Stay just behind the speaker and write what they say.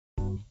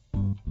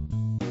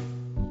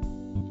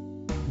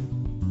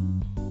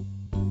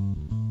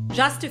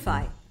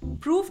Justify.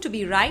 Prove to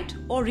be right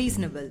or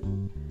reasonable.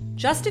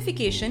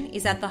 Justification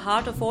is at the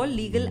heart of all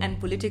legal and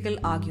political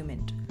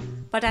argument.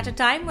 But at a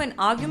time when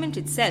argument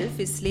itself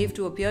is slave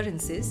to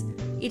appearances,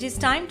 it is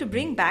time to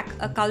bring back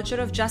a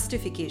culture of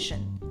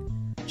justification.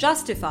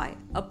 Justify,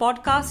 a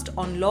podcast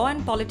on law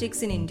and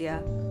politics in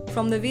India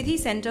from the Vidhi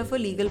Center for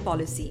Legal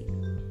Policy,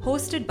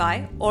 hosted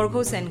by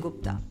Orgho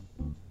Sengupta.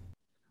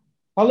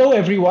 Hello,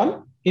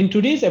 everyone. In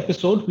today's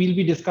episode, we'll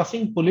be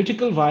discussing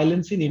political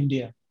violence in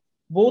India,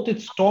 both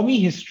its stormy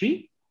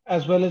history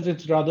as well as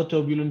its rather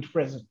turbulent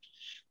present.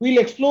 We'll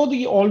explore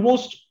the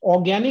almost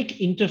organic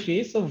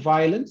interface of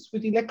violence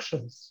with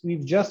elections.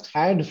 We've just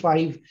had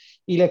 5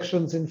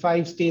 elections in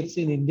 5 states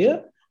in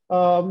India,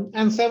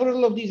 and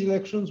several of these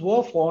elections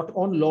were fought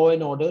on law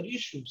and order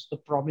issues, the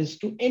promise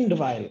to end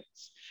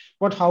violence.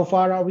 But how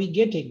far are we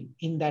getting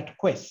in that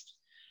quest?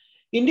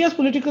 India's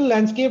political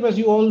landscape, as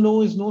you all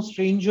know, is no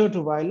stranger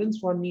to violence.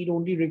 One need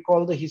only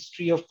recall the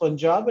history of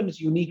Punjab and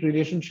its unique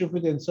relationship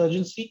with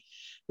insurgency,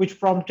 which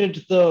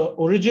prompted the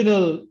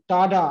original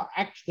TADA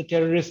Act, the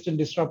Terrorist and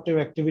Disruptive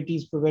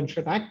Activities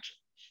Prevention Act.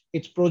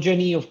 Its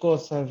progeny, of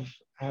course, have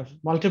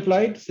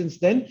multiplied since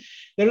then.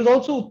 There is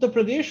also Uttar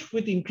Pradesh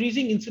with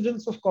increasing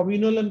incidents of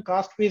communal and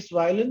caste-based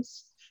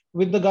violence,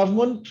 with the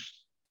government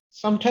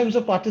sometimes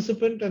a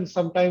participant and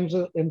sometimes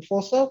an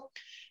enforcer.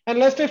 And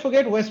lest I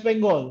forget, West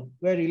Bengal,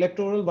 where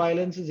electoral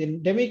violence is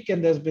endemic,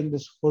 and there's been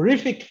this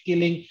horrific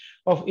killing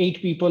of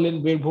 8 people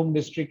in Birbhum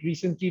district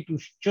recently to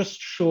just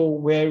show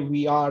where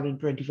we are in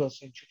 21st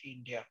century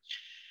India.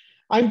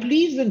 I'm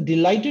pleased and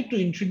delighted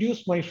to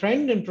introduce my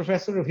friend and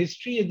professor of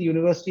history at the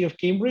University of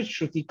Cambridge,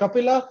 Shruti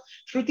Kapila.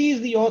 Shruti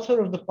is the author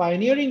of the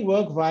pioneering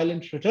work,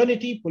 Violent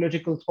Fraternity,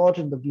 Political Thought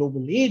in the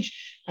Global Age.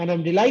 And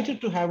I'm delighted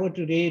to have her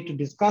today to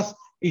discuss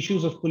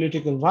issues of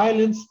political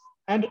violence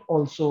and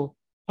also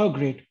her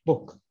great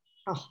book.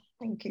 Oh,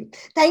 thank you.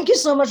 Thank you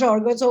so much,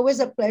 Orgho. It's always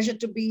a pleasure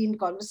to be in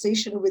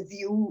conversation with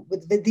you,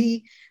 with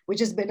Vidhi, which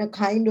has been a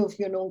kind of,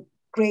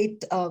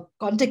 great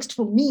context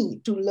for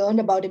me to learn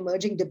about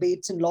emerging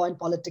debates in law and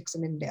politics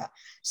in India.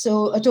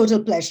 So a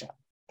total pleasure.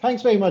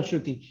 Thanks very much,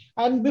 Shruti.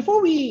 And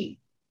before we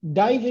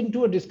dive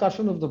into a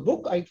discussion of the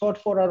book, I thought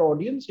for our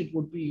audience, it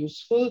would be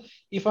useful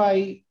if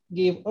I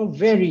gave a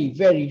very,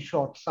 very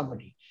short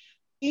summary.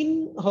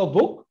 In her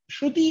book,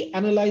 Shruti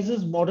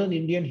analyzes modern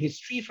Indian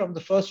history from the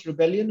first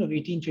rebellion of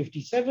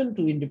 1857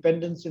 to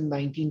independence in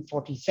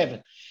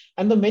 1947,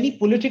 and the many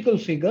political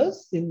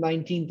figures in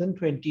 19th and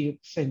 20th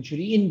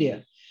century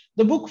India.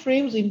 The book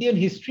frames Indian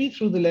history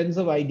through the lens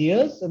of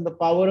ideas and the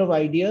power of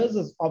ideas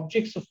as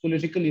objects of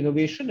political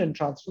innovation and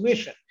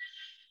transformation.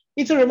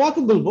 It's a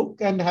remarkable book,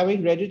 and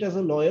having read it as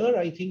a lawyer,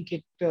 I think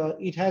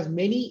it has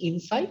many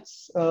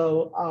insights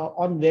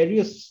on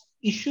various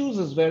issues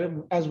as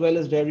well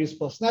as various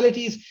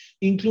personalities,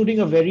 including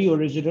a very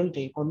original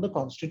take on the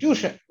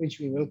Constitution, which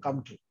we will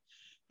come to.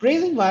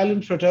 Praising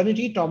Violent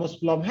Fraternity, Thomas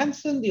Blom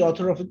Hansen, the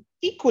author of an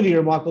equally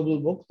remarkable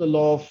book, The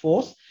Law of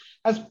Force,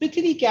 has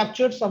prettily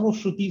captured some of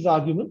Shruti's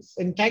arguments.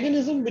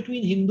 Antagonism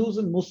between Hindus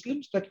and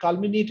Muslims that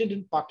culminated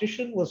in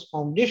partition was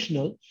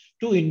foundational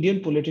to Indian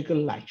political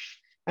life.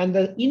 And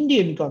the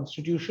Indian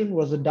Constitution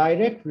was a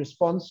direct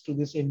response to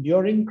this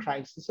enduring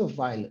crisis of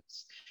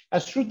violence.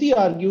 As Shruti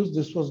argues,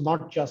 this was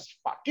not just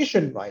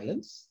partition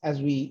violence,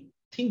 as we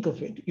think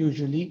of it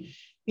usually,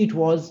 it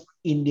was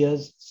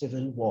India's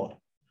civil war.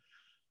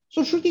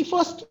 So Shruti,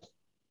 first,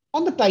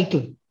 on the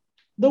title,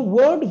 the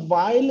word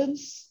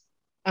violence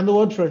and the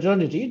word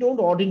fraternity don't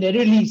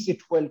ordinarily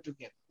sit well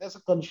together. There's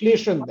a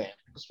conflation there.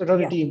 Because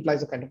fraternity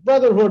implies a kind of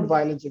brotherhood,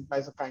 violence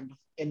implies a kind of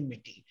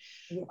enmity.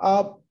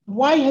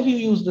 Why have you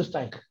used this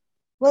title?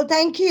 Well,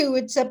 thank you.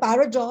 It's a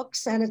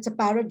paradox, and it's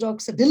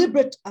a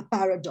deliberate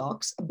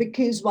paradox,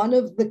 because one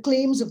of the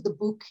claims of the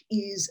book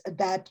is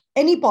that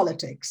any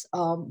politics,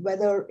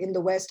 whether in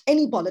the West,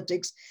 any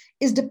politics,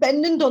 is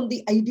dependent on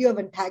the idea of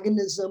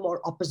antagonism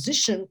or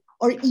opposition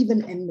or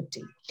even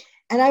enmity.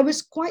 And I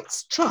was quite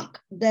struck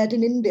that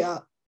in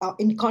India,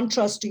 in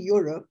contrast to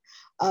Europe,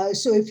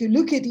 so if you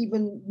look at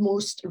even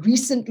most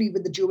recently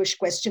with the Jewish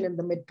question in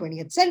the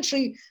mid-20th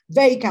century,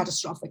 very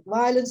catastrophic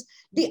violence,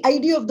 the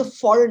idea of the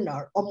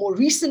foreigner, or more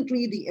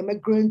recently, the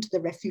immigrant,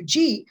 the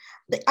refugee,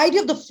 the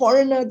idea of the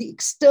foreigner, the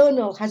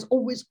external, has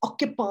always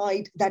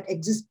occupied that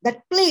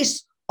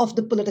place of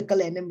the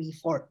political enemy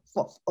for.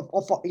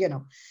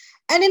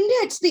 And India,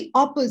 it's the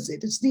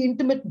opposite. It's the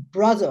intimate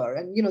brother.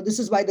 And, this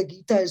is why the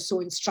Gita is so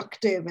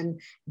instructive and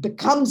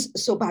becomes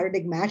so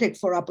paradigmatic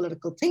for our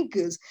political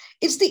thinkers.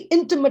 It's the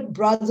intimate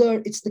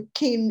brother, it's the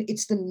kin,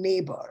 it's the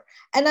neighbor.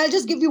 And I'll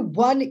just give you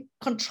one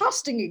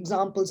contrasting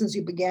example since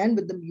you began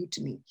with the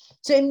mutiny.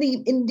 So in the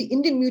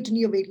Indian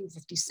mutiny of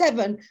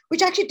 1857,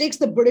 which actually takes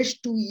the British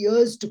 2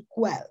 years to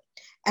quell,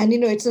 and,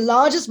 it's the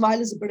largest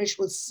violence the British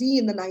will see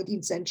in the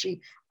 19th century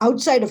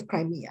outside of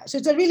Crimea. So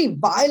it's a really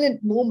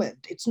violent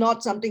moment. It's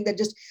not something that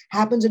just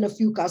happens in a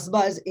few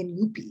kasbahs in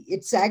UP.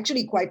 It's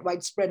actually quite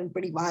widespread and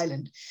pretty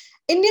violent.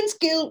 Indians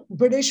kill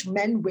British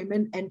men,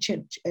 women, and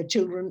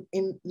children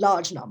in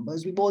large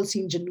numbers. We've all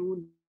seen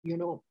Janoon,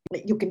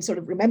 you can sort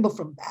of remember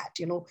from that,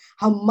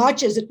 how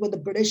much as it were the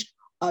British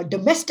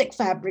domestic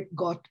fabric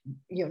got,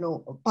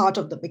 became part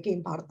of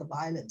the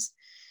violence.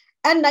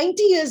 And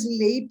 90 years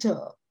later,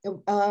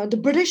 the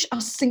British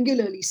are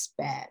singularly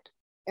spared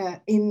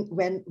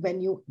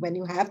when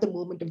you have the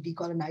moment of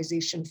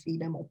decolonization,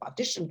 freedom, or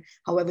partition,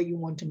 however you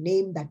want to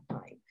name that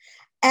time.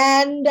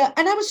 And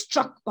I was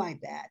struck by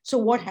that. So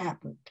what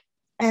happened?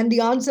 And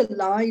the answer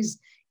lies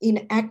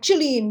in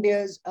actually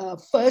India's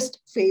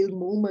first failed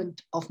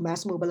movement of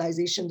mass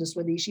mobilization, the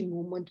Swadeshi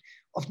movement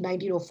of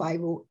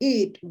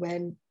 1905-08,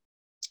 when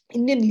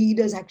Indian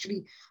leaders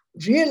actually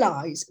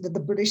realized that the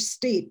British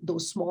state, though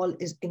small,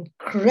 is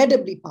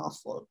incredibly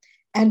powerful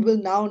and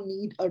will now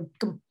need a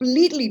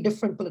completely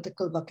different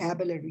political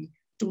vocabulary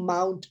to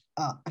mount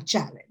a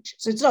challenge.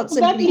 So it's not So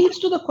simply... that leads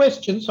to the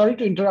question, sorry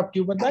to interrupt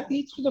you, but that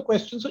leads to the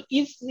question, so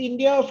is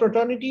India a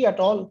fraternity at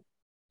all?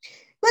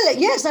 Well,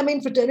 yes, I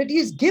mean, fraternity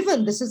is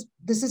given. This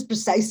is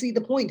precisely the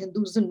point.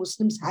 Hindus and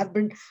Muslims have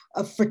been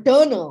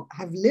fraternal,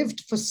 have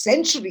lived for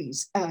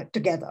centuries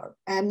together,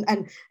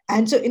 and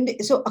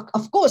so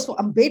of course for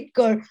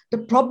Ambedkar, the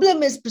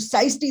problem is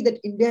precisely that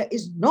India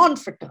is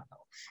non-fraternal.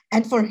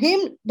 And for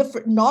him,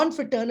 the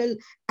non-fraternal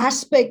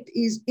aspect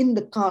is in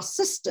the caste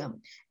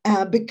system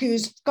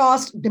because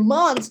caste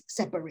demands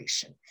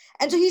separation.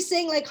 And so he's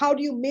saying, like, how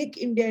do you make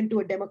India into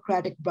a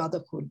democratic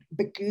brotherhood?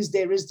 Because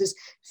there is this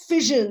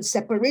fission,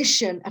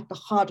 separation at the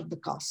heart of the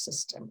caste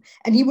system.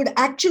 And he would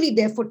actually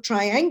therefore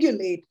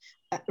triangulate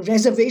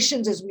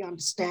reservations as we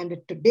understand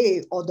it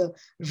today, or the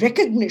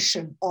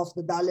recognition of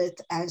the Dalit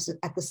as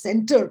at the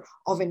center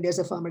of India's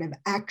affirmative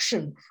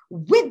action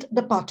with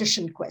the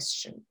partition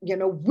question,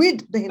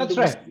 with the Hindu. That's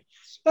right.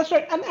 That's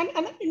right. And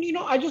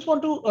I just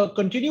want to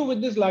continue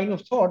with this line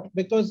of thought,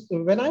 because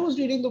when I was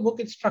reading the book,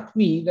 it struck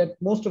me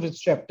that most of its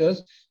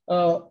chapters,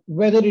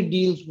 whether it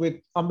deals with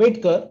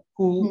Ambedkar,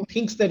 who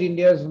thinks that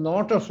India is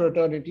not a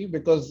fraternity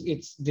because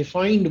it's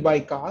defined by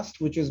caste,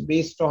 which is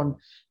based on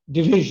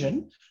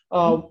division,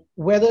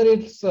 whether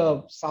it's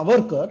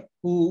Savarkar,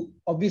 who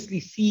obviously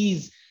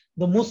sees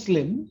the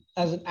Muslim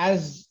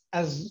as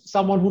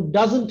someone who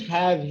doesn't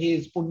have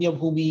his Punya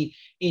Bhumi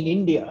in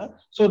India,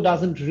 so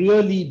doesn't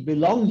really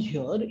belong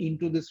here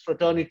into this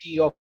fraternity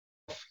of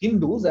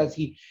Hindus, as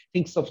he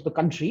thinks of the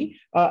country,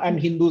 and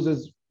Hindus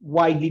is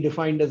widely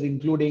defined as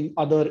including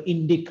other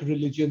Indic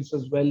religions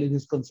as well in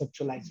his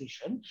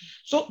conceptualization.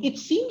 So it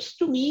seems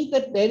to me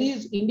that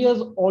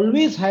India's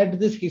always had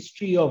this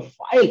history of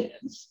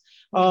violence,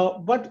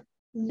 but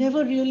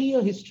never really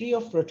a history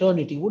of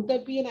fraternity. Would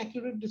that be an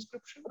accurate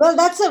description? Well,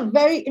 that's a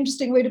very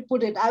interesting way to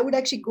put it. I would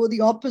actually go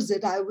the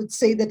opposite. I would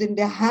say that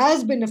India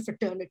has been a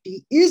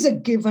fraternity, is a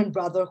given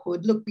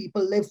brotherhood. Look,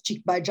 people live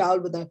cheek by jowl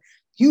with a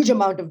huge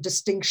amount of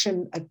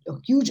distinction, a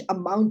huge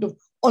amount of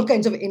all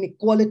kinds of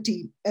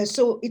inequality.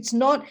 So it's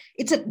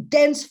a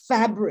dense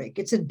fabric.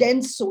 It's a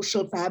dense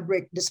social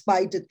fabric,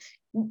 despite it,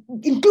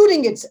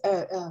 including its,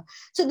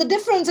 so the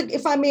difference,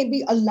 if I may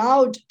be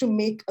allowed to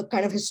make a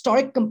kind of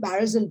historic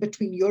comparison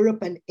between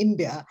Europe and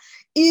India,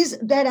 is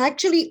that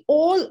actually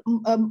all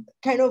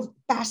kind of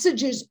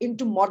passages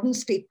into modern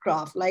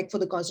statecraft, like for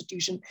the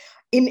constitution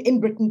in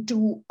Britain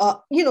too,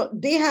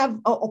 they have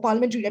a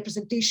parliamentary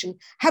representation,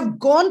 have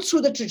gone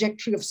through the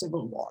trajectory of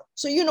civil war.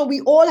 So,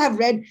 we all have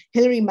read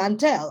Hilary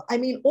Mantel. I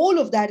mean, all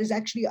of that is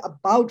actually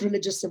about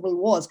religious civil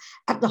wars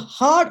at the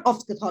heart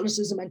of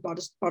Catholicism and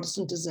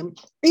Protestantism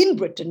in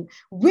Britain,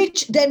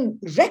 which then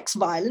wreaks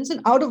violence,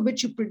 and out of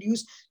which you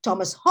produce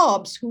Thomas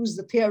Hobbes, who's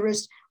the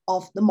theorist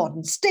of the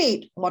modern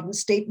state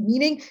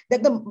meaning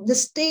that the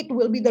state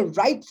will be the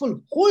rightful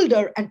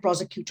holder and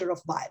prosecutor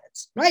of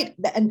violence, right?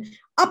 And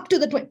up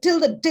to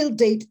till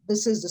date,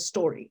 this is the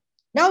story.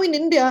 Now in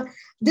India,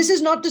 this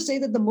is not to say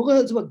that the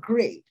Mughals were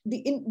great.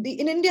 In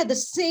India, the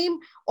same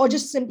or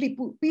just simply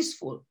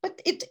peaceful,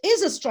 but it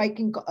is a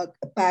striking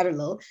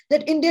parallel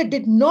that India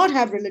did not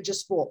have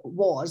religious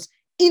wars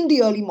in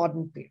the early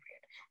modern period.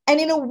 And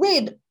in a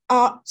way,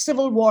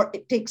 civil war,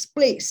 it takes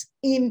place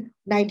in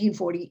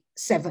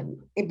 1947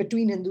 in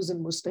between Hindus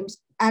and Muslims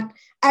at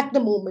the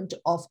moment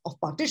of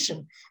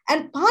partition.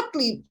 And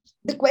partly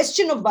the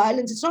question of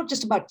violence, it's not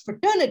just about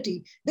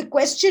fraternity. The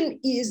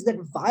question is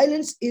that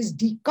violence is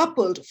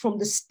decoupled from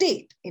the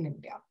state in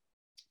India.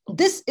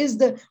 This is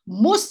the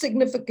most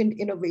significant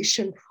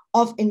innovation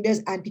of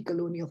India's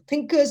anti-colonial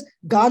thinkers,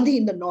 Gandhi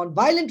in the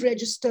non-violent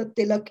register,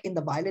 Tilak in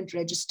the violent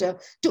register,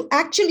 to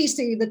actually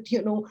say that,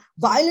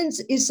 violence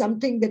is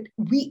something that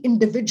we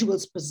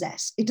individuals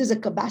possess. It is a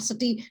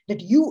capacity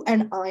that you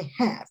and I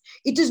have.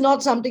 It is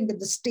not something that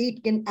the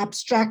state can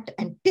abstract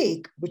and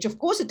take, which of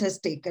course it has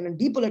taken and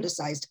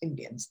depoliticized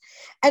Indians.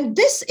 And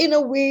this, in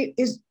a way,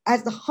 is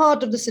at the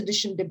heart of the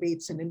sedition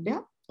debates in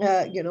India.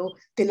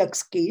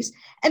 Tilak's case.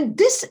 And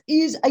this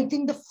is, I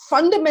think, the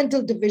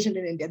fundamental division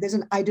in India. There's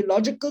an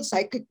ideological,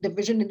 cyclic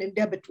division in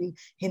India between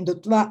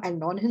Hindutva and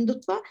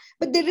non-Hindutva,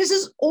 but there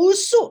is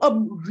also a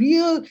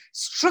real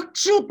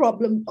structural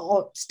problem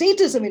or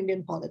status of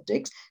Indian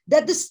politics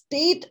that the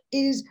state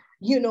is,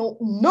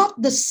 not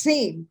the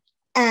same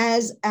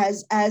as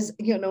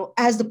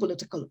the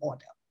political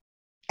order.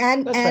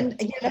 And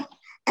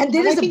And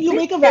there And I is a think you big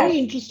make a gap. very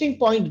interesting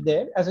point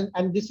there,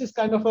 and this is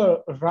kind of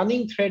a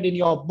running thread in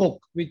your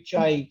book, which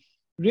I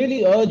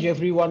really urge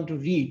everyone to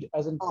read.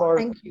 As in, Oh, for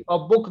thank you. a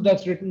book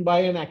that's written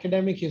by an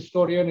academic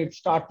historian, it's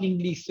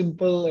startlingly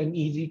simple and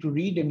easy to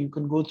read, and you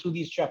can go through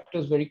these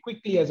chapters very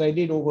quickly, as I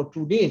did over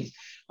 2 days.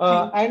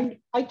 And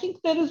I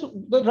think there is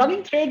the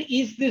running thread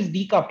is this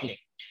decoupling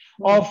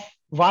of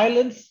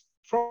violence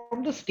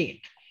from the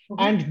state.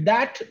 And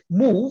that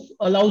move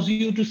allows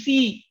you to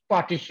see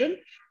partition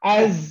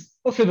as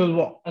a civil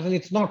war, as in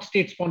it's not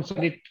state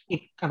sponsored,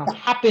 it kind of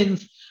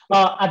happens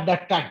at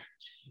that time.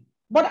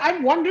 But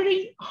I'm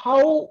wondering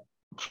how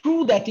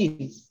true that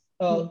is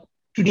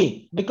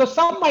today, because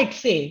some might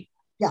say,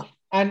 Yeah.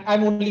 and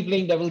I'm only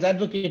playing devil's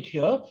advocate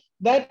here,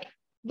 that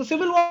the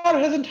Civil War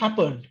hasn't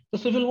happened. The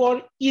Civil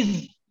War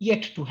is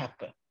yet to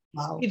happen.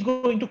 Wow. It's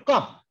going to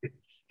come.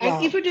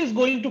 And if it is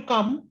going to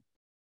come,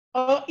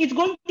 it's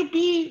going to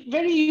be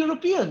very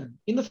European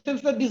in the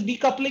sense that this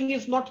decoupling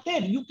is not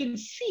there. You can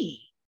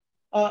see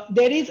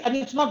there is, and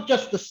it's not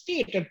just the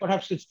state, and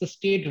perhaps it's the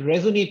state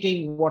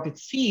resonating what it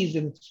sees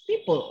in its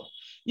people.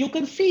 You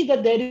can see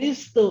that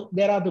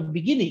there are the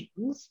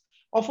beginnings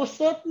of a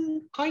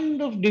certain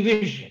kind of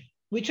division,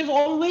 which has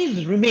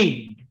always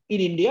remained in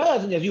India.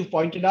 As you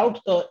pointed out,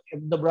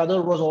 the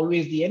brother was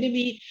always the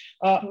enemy.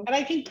 And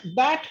I think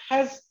that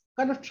has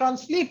kind of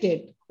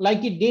translated,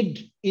 like it did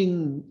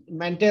in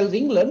Mantel's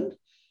England,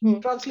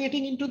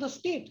 translating into the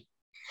state.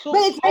 So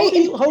Well,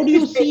 it's how do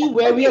you see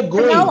where we are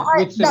going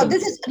with now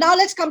civil? now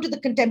let's come to the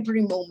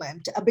contemporary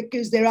moment,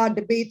 because there are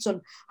debates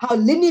on how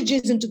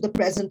lineages into the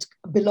present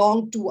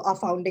belong to our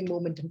founding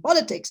moment in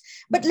politics.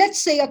 But let's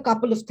say a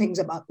couple of things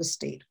about the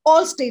state.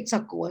 All states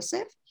are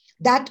coercive.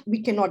 That we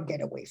cannot get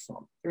away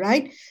from,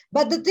 right?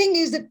 But the thing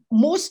is that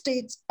most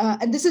states,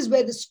 and this is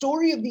where the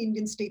story of the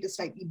Indian state is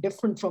slightly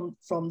different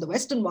from the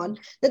Western one,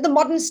 that the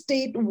modern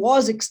state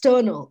was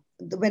external.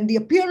 When the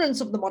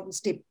appearance of the modern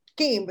state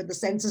came with the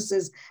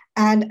censuses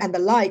and the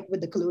like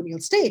with the colonial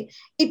state,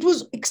 it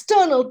was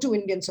external to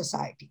Indian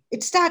society.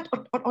 It sat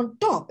on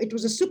top. It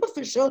was a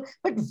superficial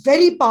but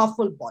very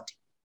powerful body.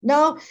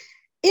 Now,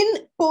 in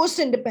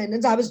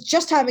post-independence, I was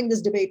just having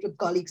this debate with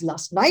colleagues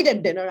last night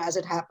at dinner, as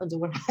it happens,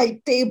 over a high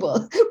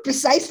table,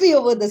 precisely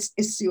over this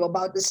issue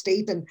about the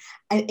state and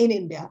in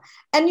India.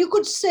 And you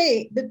could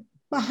say that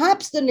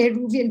perhaps the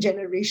Nehruvian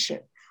generation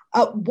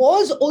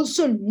was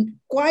also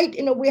quite,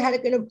 in a way, had a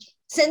kind of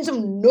sense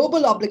of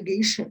noble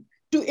obligation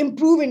to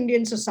improve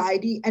Indian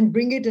society and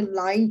bring it in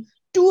line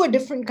to a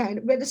different kind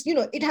of, where this,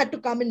 it had to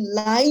come in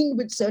line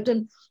with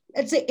certain,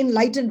 let's say,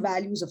 enlightened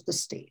values of the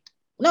state.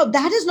 Now,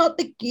 that is not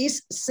the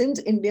case since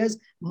India's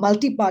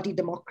multi-party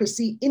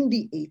democracy in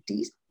the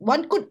 80s.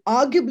 One could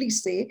arguably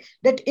say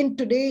that in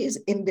today's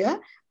India,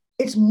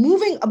 it's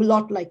moving a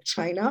lot like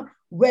China,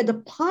 where the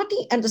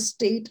party and the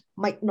state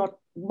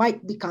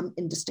might become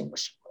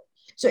indistinguishable.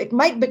 So it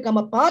might become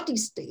a party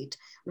state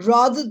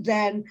rather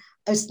than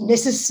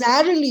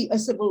necessarily a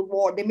civil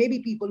war. There may be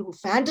people who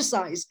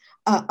fantasize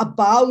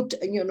about,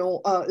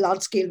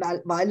 large-scale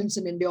violence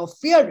in India or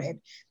fear it.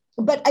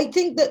 But I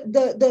think that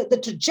the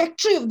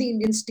trajectory of the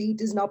Indian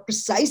state is now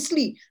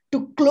precisely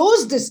to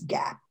close this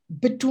gap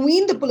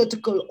between the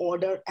political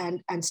order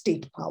and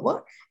state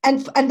power.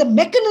 And the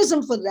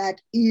mechanism for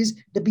that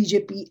is the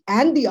BJP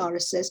and the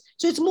RSS.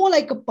 So it's more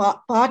like a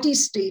party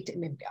state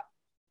in India.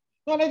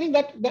 Well, I think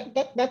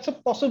that's a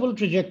possible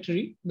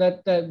trajectory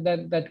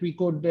that we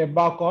could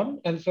embark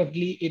on, and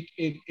certainly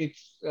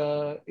it's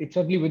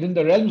certainly within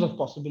the realms of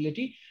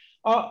possibility.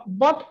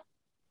 But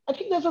I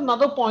think there's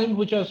another point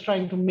which I was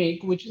trying to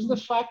make, which is the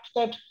fact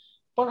that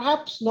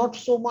perhaps not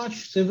so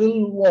much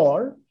civil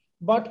war,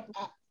 but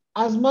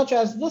as much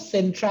as the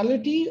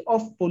centrality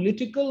of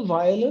political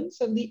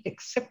violence and the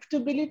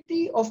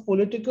acceptability of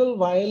political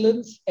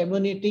violence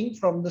emanating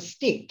from the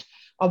state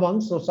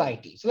among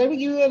society. So let me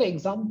give you an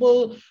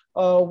example.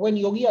 When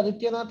Yogi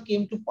Adityanath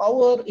came to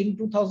power in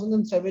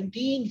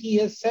 2017, he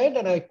has said,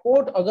 and I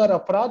quote, "Agar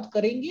aparadh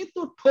karenge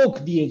to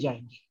thok diye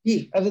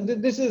jayenge." As in,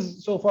 this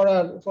is so for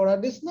our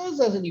listeners,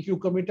 as in, if you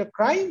commit a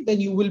crime,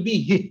 then you will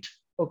be hit.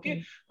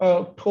 Okay,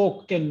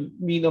 thok can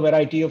mean a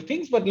variety of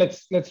things, but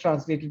let's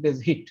translate it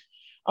as hit.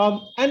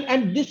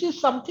 And this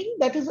is something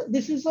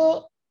this is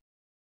a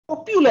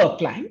popular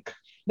plank,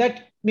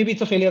 that maybe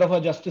it's a failure of our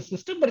justice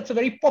system, but it's a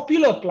very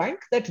popular plank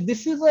that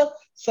this is a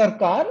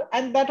sarkar,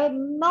 and that a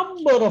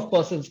number of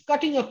persons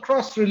cutting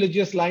across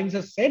religious lines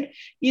have said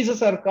is a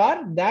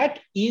sarkar that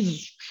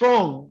is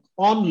strong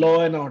on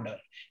law and order.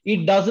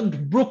 It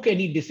doesn't brook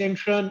any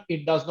dissension.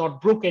 It does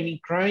not brook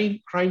any crime.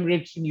 Crime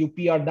rates in UP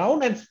are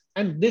down,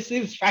 and this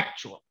is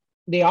factual.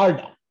 They are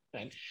down.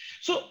 Right?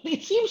 So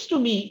it seems to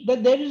me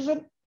that there is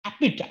an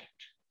appetite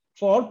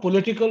for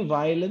political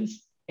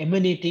violence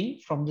emanating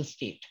from the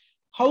state.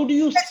 How do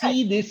you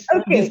see this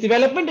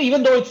development,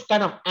 even though it's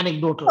kind of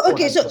anecdotal?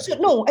 Okay, so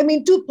no, I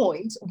mean, 2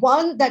 points.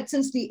 One, that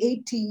since the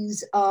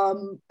 80s,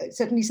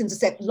 certainly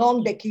since a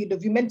long decade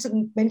of, you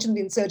mentioned the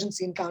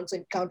insurgency and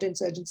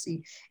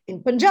counterinsurgency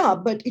in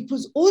Punjab, but it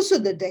was also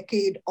the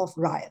decade of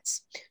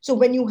riots. So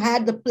when you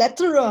had the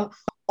plethora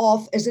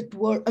of, as it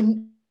were,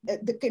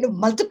 the kind of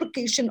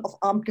multiplication of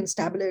armed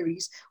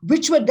constabularies,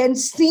 which were then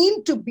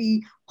seen to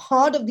be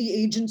part of the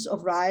agents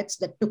of riots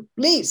that took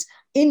place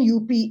in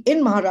UP,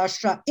 in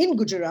Maharashtra, in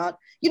Gujarat.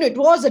 It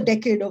was a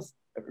decade of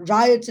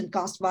riots and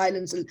caste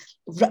violence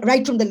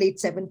right from the late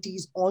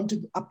 70s on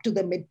to up to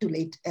the mid to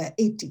late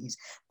 80s.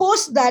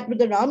 Post that, with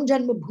the Ram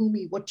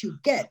Janmabhoomi, what you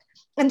get,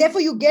 and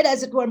therefore you get,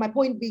 as it were, my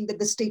point being that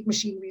the state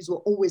machineries were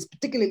always,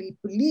 particularly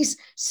police,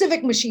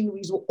 civic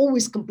machineries, were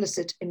always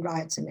complicit in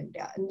riots in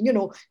India. And,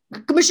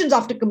 commissions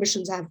after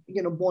commissions have,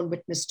 borne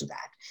witness to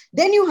that.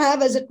 Then you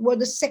have, as it were,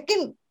 the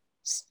second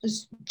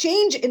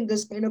change in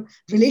this kind of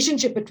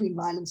relationship between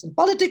violence and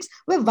politics,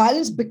 where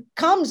violence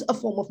becomes a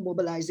form of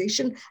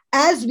mobilization,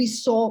 as we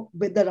saw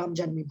with the Ram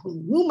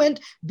Janmabhoomi movement.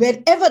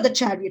 Wherever the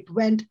chariot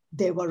went,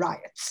 there were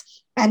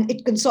riots. And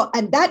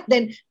that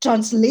then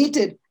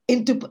translated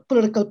into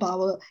political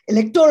power,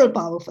 electoral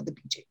power for the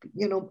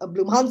BJP.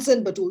 Bloom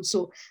Hansen, but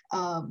also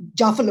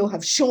Jaffalo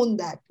have shown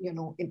that,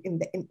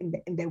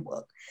 in their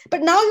work.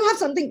 But now you have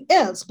something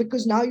else,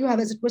 because now you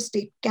have, as it were,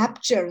 state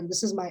capture, and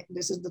this is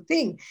the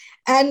thing.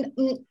 And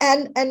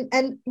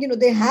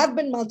there have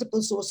been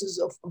multiple sources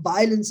of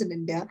violence in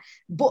India.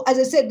 But as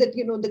I said, that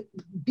the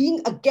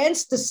being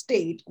against the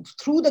state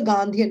through the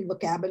Gandhian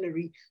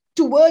vocabulary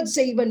towards,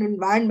 say, even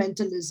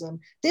environmentalism,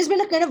 there's been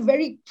a kind of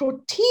very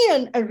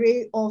protean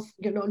array of,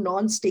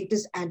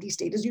 non-statist,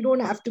 anti-statist. You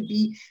don't have to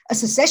be a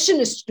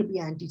secessionist to be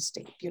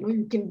anti-state.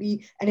 You can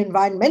be an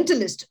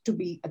environmentalist to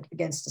be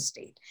against the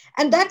state.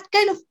 And that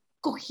kind of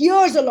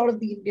coheres a lot of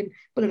the Indian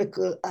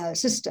political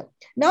system.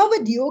 Now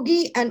with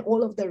Yogi and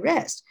all of the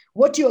rest,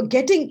 what you're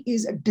getting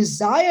is a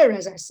desire,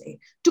 as I say,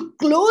 to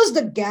close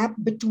the gap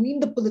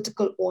between the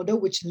political order,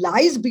 which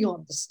lies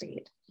beyond the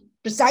state.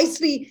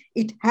 Precisely,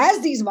 it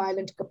has these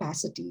violent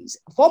capacities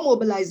for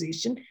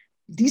mobilization.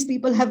 These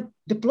people have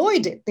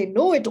deployed it. They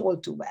know it all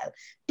too well.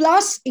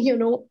 Plus,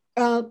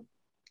 and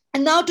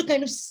now to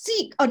kind of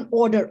seek an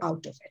order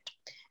out of it.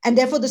 And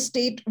therefore, the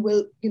state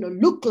will,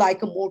 look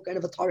like a more kind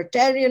of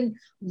authoritarian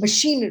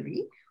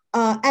machinery.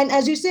 And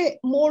as you say,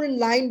 more in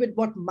line with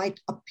what might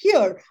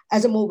appear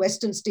as a more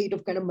Western state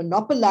of kind of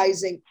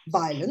monopolizing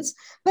violence.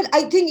 But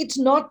I think it's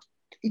not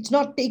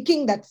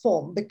taking that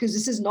form, because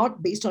this is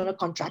not based on a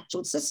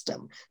contractual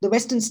system. The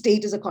Western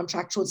state is a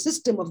contractual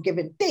system of give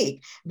and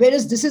take,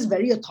 whereas this is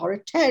very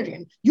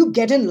authoritarian. You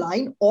get in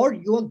line or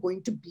you are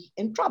going to be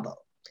in trouble.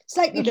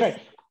 Slightly different.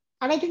 Right.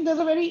 And I think there's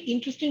a very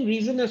interesting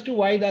reason as to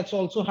why that's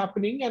also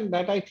happening. And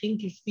that, I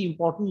think, is the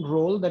important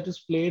role that is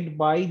played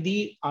by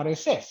the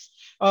RSS,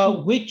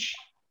 which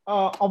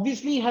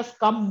obviously has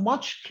come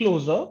much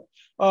closer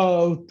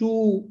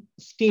to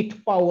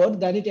state power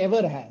than it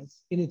ever has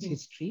in its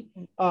history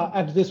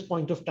at this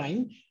point of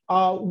time,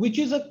 which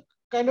is a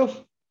kind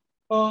of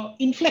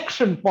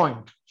inflection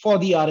point for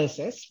the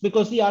RSS,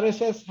 because the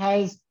RSS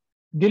has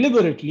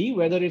deliberately,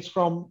 whether it's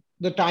from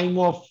the time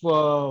of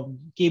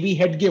K.B.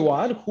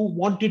 Hedgewar, who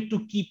wanted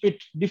to keep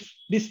it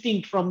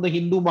distinct from the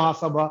Hindu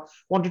Mahasabha,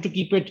 wanted to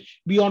keep it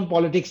beyond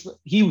politics.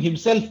 He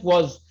himself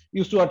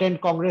used to attend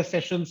Congress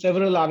sessions.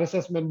 Several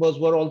RSS members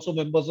were also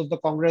members of the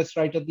Congress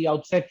right at the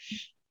outset,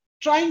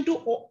 trying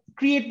to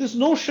create this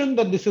notion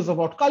that this is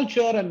about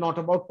culture and not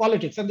about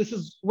politics. And this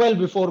is well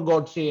before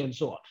Godse and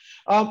so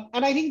on.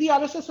 And I think the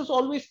RSS has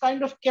always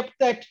kind of kept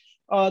that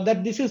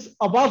this is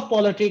above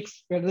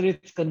politics, whether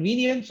it's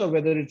convenience or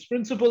whether it's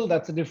principle,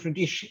 that's a different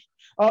issue.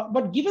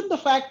 But given the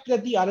fact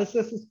that the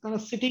RSS is kind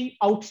of sitting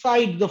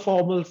outside the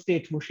formal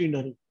state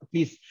machinery, at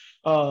least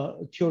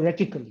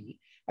theoretically,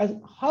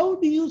 how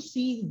do you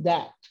see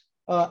that?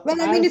 So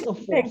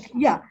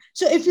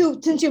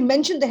since you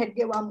mentioned the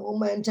Hedgewar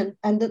moment,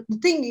 and the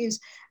thing is,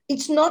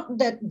 it's not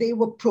that they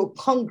were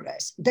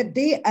pro-Congress, that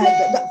they,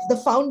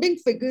 the founding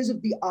figures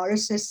of the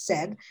RSS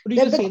said. Could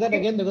you just say that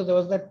again, because there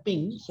was that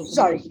ping? So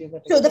sorry.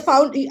 So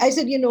I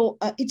said,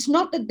 it's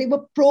not that they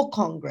were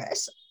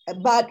pro-Congress,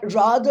 but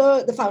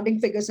rather the founding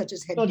figures such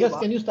as Hedgewar. No, just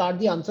can you start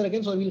the answer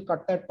again? So we'll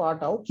cut that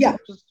part out. Yeah.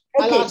 So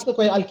I'll ask the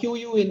question. I'll cue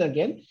you in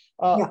again.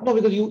 No,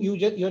 because you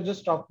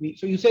just stopped me.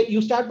 So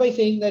you start by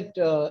saying that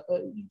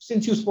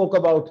since you spoke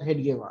about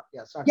Hedgewar.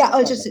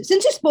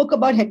 Since you spoke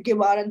about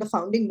Hedgewar and the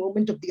founding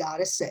moment of the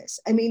RSS,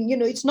 I mean,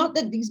 it's not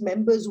that these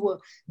members were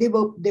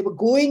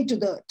going to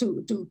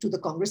the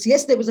Congress.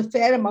 Yes, there was a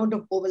fair amount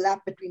of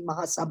overlap between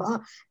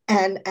Mahasabha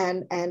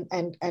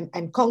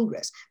and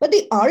Congress, but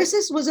the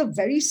RSS was a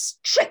very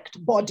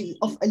strict body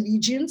of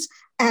allegiance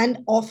and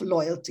of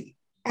loyalty.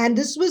 And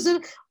this was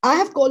I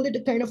have called it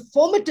a kind of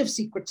formative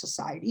secret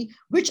society,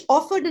 which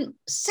offered a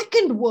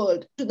second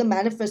world to the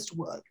manifest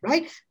world,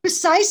 right?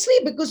 Precisely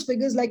because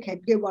figures like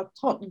Hedgewar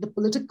thought that the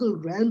political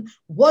realm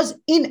was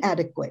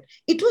inadequate.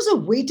 It was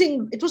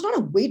not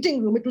a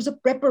waiting room, it was a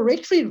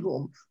preparatory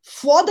room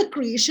for the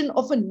creation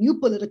of a new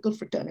political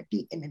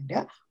fraternity in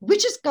India,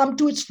 which has come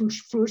to its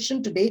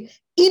fruition today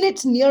in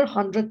its near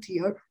 100th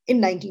year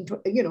in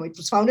it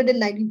was founded in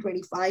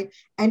 1925,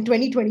 and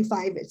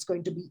 2025, it's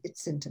going to be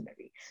its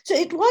centenary. So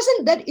it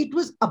wasn't that it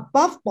was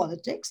above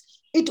politics.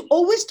 It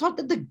always thought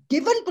that the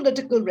given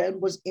political realm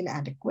was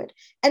inadequate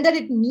and that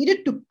it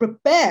needed to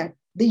prepare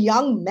the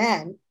young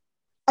man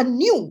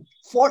anew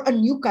for a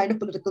new kind of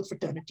political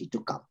fraternity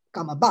to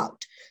come about.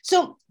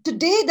 So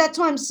today, that's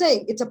why I'm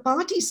saying it's a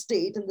party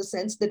state in the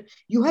sense that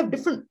you have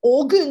different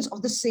organs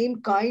of the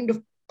same kind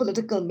of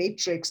political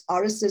matrix,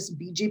 RSS,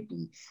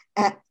 BJP,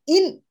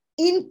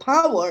 in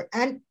power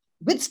and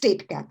with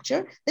state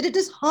capture, that it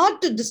is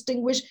hard to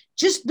distinguish,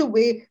 just the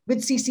way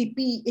with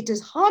CCP, it is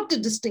hard to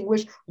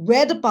distinguish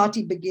where the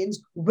party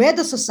begins, where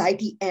the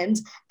society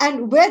ends,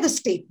 and where the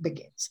state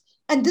begins.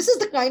 And this is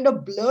the kind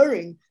of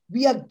blurring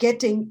we are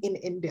getting in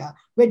India,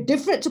 where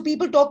different, so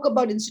people talk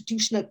about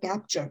institutional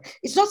capture.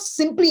 It's not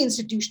simply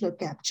institutional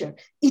capture.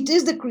 It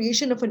is the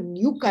creation of a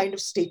new kind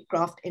of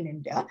statecraft in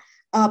India,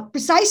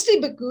 precisely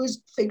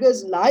because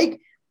figures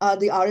like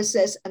the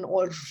RSS and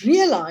all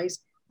realize,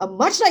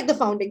 much like the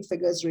founding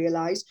figures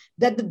realized,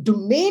 that the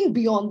domain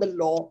beyond the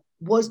law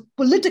was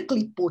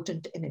politically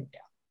potent in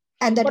India.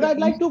 And that but I'd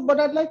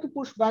like to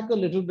push back a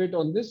little bit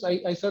on this.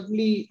 I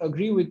certainly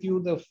agree with you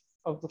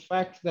of the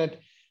fact that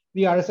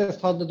the RSS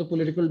thought that the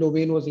political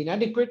domain was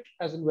inadequate,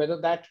 as in whether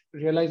that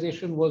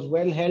realization was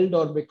well held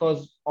or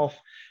because of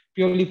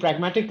purely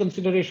pragmatic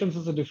considerations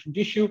is a different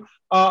issue.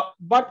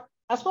 But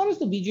as far as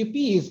the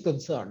BJP is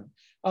concerned,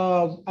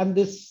 and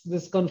this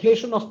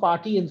conflation of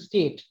party and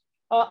state,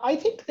 I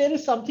think there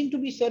is something to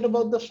be said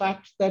about the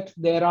fact that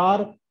there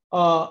are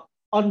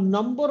a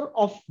number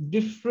of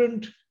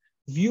different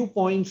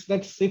viewpoints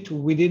that sit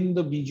within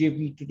the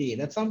BJP today.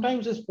 That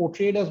sometimes is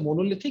portrayed as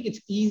monolithic.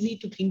 It's easy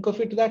to think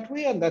of it that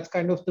way, and that's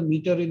kind of the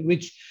meter in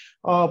which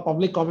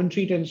public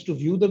commentary tends to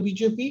view the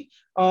BJP.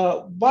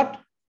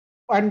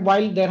 And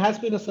while there has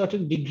been a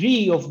certain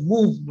degree of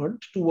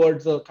movement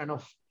towards a kind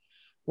of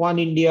one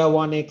India,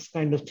 one X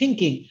kind of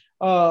thinking,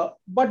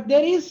 but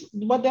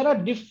there are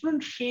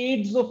different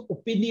shades of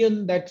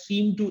opinion that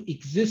seem to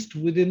exist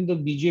within the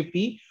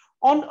BJP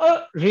on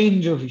a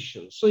range of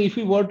issues. So if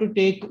we were to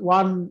take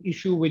one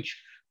issue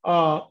which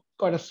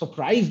kind of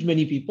surprised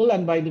many people,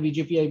 and by the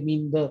BJP, I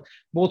mean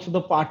both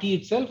the party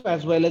itself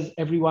as well as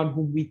everyone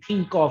whom we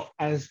think of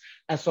as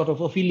sort of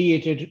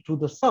affiliated to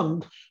the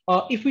Sangh,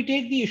 if we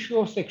take the issue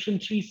of Section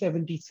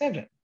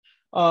 377,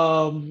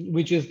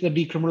 which is the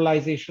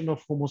decriminalization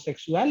of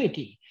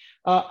homosexuality.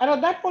 And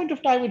at that point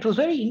of time, it was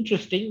very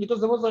interesting because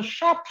there was a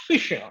sharp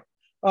fissure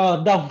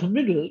down the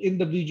middle in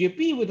the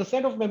BJP, with a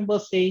set of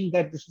members saying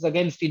that this is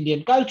against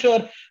Indian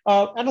culture,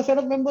 and a set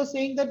of members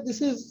saying that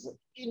this is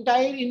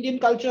entire Indian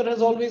culture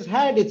has always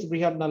had its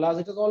Brihannalas,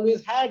 it has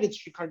always had its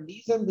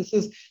Shikhandis, and this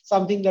is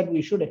something that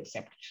we should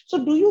accept.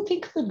 So do you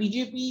think the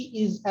BJP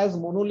is as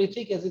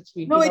monolithic as it's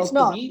been out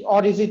to be,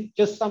 or is it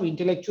just some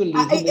intellectual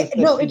laziness?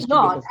 No, it's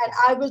not. And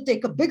I will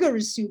take a bigger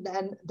issue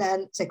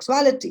than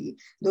sexuality,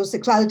 though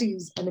sexuality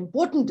is an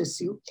important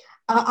issue.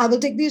 I will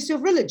take the issue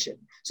of religion.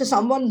 So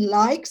someone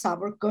like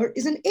Savarkar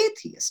is an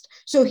atheist.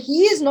 So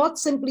he is not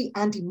simply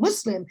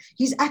anti-Muslim,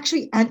 he's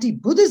actually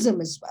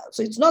anti-Buddhism as well.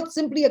 So it's not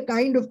simply a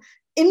kind of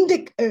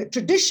Indic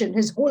tradition.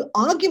 His whole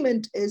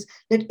argument is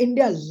that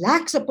India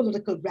lacks a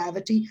political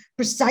gravity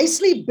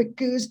precisely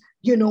because,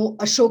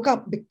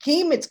 Ashoka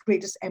became its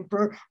greatest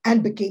emperor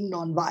and became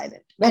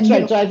non-violent. That's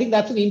right. So I think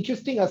that's an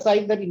interesting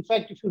aside that, in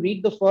fact, if you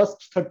read the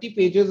first 30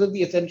 pages of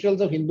the Essentials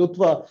of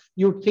Hindutva,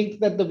 you'd think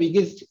that the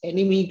biggest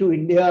enemy to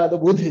India are the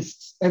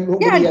Buddhists. And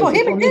for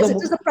him it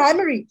is the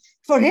primary.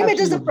 For him, absolutely. It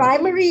is the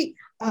primary.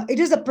 It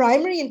is a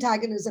primary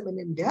antagonism in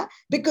India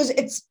because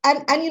it's,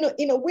 and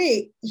in a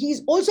way,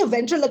 he's also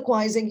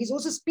ventriloquizing, he's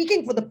also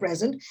speaking for the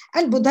present,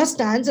 and Buddha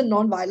stands and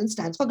non-violence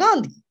stands for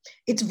Gandhi.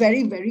 It's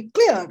very, very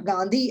clear,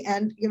 Gandhi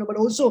and, but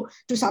also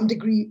to some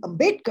degree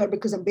Ambedkar,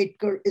 because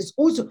Ambedkar is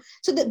also,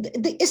 so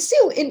the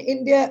issue in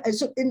India,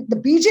 so in the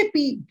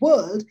BJP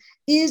world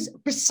is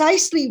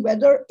precisely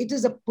whether it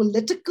is a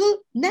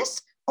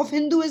politicalness of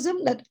Hinduism,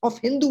 of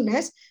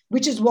Hindu-ness,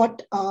 which is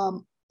what,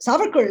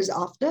 Savarkar is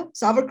after.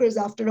 Savarkar is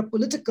after a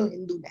political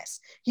Hindu-ness.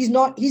 He's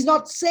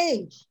not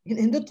saying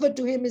Hindutva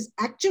to him is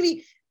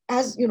actually,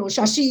 as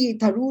Shashi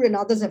Tharoor and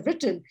others have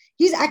written,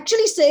 he's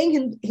actually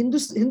saying Hindu,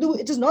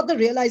 it is not the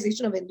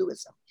realization of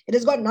Hinduism. It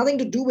has got nothing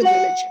to do with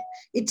religion.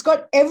 It's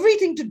got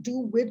everything to do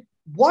with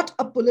what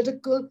a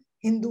political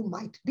Hindu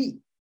might be.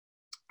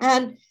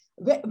 And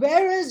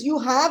whereas you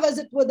have, as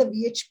it were, the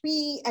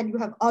VHP and you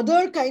have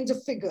other kinds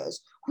of figures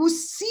who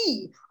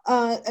see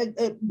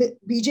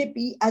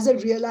BJP as a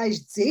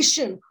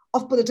realization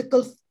of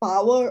political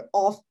power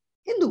of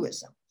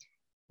Hinduism.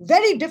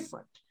 Very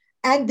different.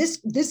 And this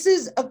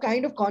is a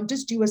kind of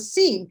contest you are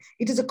seeing.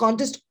 It is a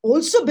contest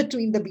also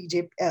between the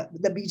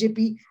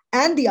BJP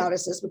and the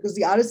RSS, because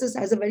the RSS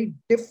has a very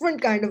different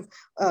kind of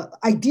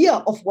idea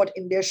of what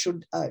India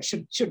should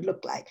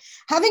look like.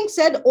 Having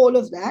said all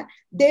of that,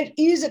 there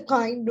is a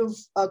kind of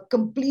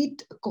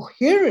complete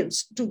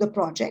coherence to the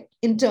project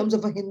in terms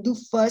of a Hindu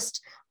first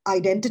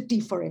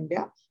identity for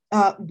India,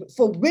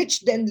 for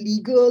which then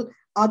legal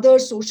other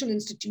social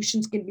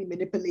institutions can be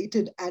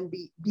manipulated and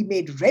be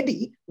made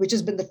ready, which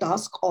has been the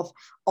task of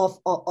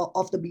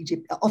the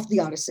BJP, of the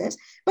RSS.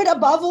 But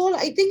above all,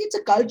 I think it's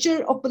a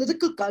culture of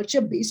political culture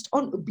based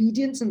on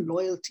obedience and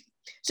loyalty.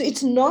 So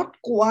it's not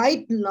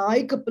quite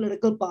like a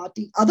political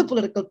party, other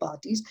political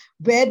parties,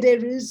 where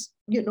there is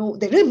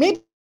there may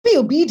be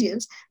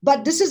obedience,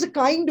 but this is a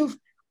kind of,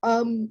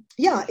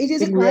 it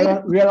is a kind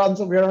of... We are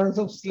on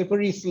some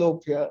slippery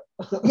slope here.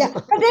 Yeah,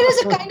 but there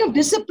is a kind of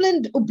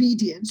disciplined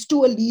obedience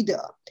to a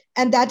leader.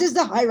 And that is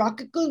the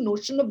hierarchical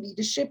notion of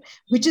leadership,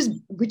 which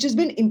has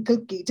been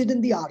inculcated in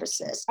the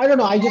RSS. I don't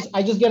know. I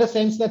just get a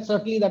sense that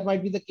certainly that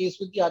might be the case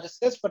with the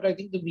RSS, but I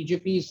think the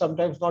BJP is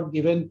sometimes not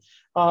given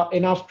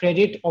enough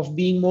credit of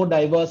being more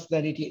diverse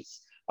than it is.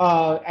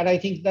 And I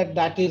think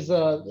that is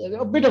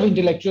a bit of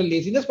intellectual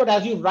laziness. But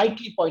as you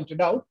rightly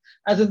pointed out,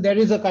 as in there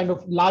is a kind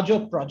of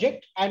larger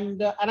project,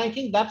 and I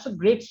think that's a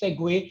great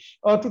segue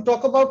to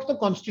talk about the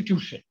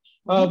Constitution,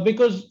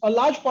 because a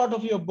large part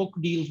of your book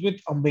deals with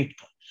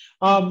Ambedkar.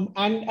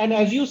 And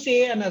as you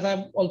say, and as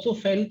I've also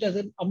felt, as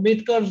in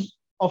Ambedkar's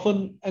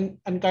often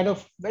and kind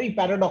of very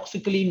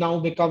paradoxically now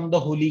become the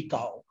holy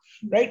cow,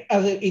 right?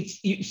 As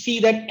you see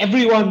that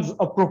everyone's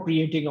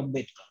appropriating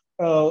Ambedkar.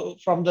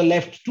 From the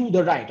left to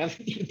the right, I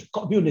think even the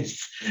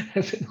communists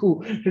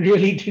who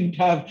really didn't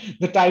have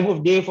the time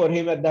of day for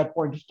him at that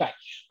point of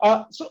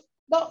time. So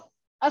now,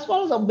 as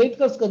far as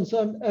Ambedkar is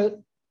concerned,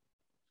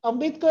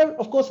 Ambedkar,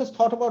 of course, has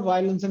thought about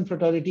violence and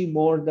fraternity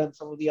more than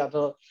some of the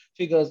other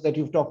figures that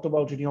you've talked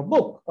about in your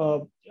book,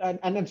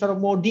 and sort of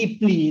more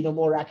deeply, in a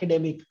more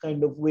academic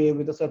kind of way,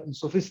 with a certain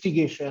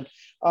sophistication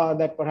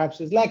that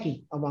perhaps is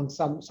lacking among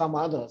some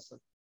others.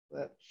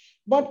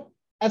 But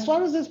as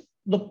far as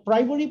the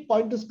primary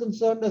point is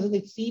concerned, as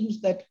it seems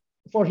that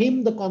for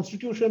him, the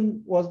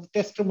Constitution was the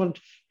testament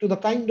to the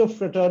kind of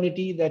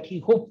fraternity that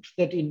he hoped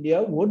that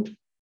India would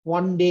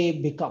one day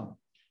become.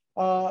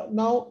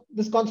 Now,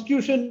 this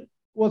Constitution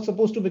was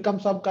supposed to become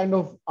some kind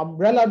of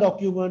umbrella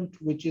document,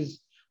 which is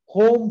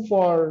home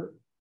for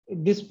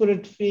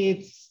disparate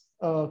faiths,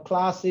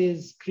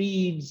 classes,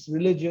 creeds,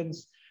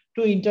 religions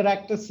to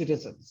interact as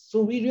citizens.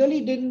 So we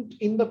really didn't,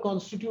 in the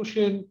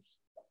Constitution,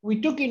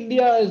 we took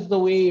India as the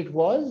way it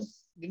was,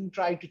 didn't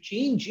try to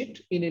change it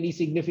in any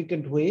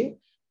significant way,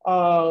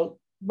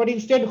 but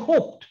instead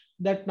hoped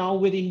that now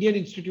with Indian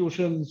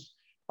institutions,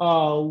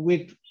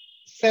 with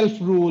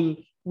self-rule,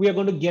 we are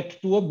going to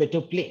get to a better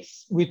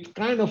place with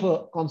kind of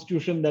a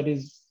constitution that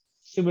is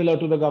similar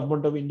to the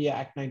Government of India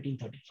Act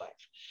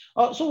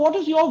 1935. So what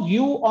is your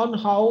view on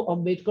how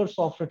Ambedkar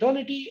saw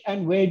fraternity,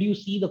 and where do you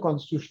see the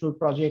constitutional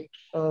project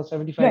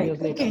 75 years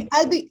later? Okay.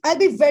 I'll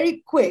be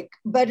very quick,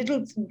 but it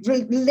will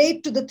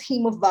relate to the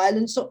theme of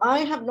violence. So I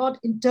have not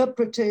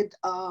interpreted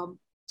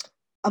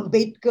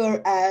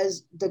Ambedkar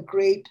as the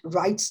great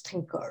rights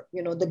thinker,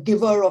 the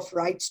giver of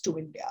rights to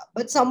India,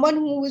 but someone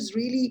who is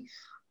really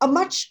a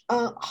much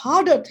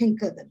harder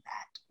thinker than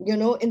that,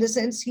 in the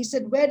sense he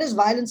said, where does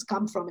violence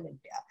come from in India?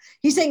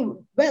 He's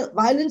saying, well,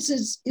 violence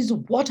is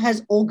what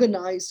has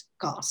organized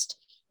caste.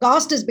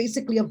 Caste is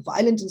basically a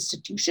violent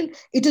institution.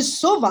 It is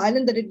so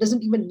violent that it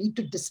doesn't even need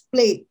to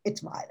display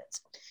its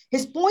violence.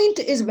 His point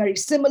is very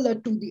similar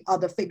to the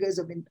other figures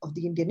of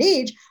the Indian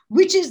age,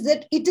 which is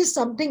that it is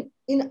something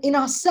in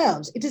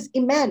ourselves. It is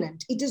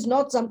immanent. It is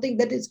not something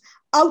that is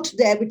out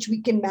there, which we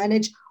can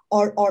manage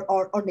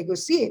or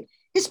negotiate.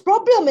 His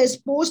problem is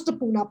post the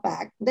Pune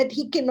Pact that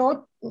he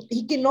cannot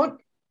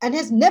and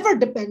has never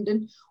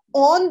depended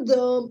on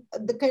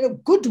the kind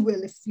of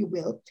goodwill, if you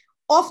will,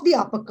 of the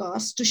upper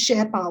caste to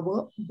share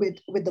power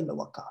with the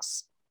lower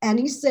caste. And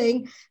he's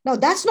saying, now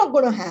that's not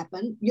going to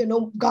happen.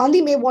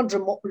 Gandhi may want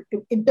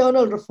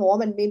internal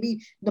reform and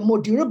maybe the more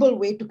durable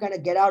way to kind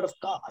of get out of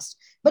caste.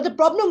 But the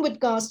problem with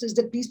caste is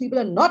that these people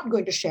are not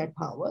going to share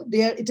power.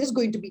 It is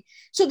going to be.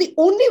 So the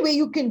only way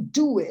you can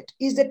do it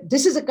is that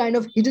this is a kind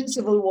of hidden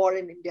civil war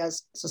in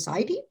India's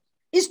society,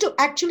 is to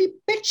actually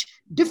pitch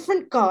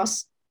different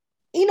castes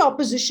in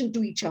opposition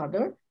to each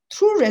other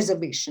through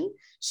reservation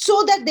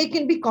so that there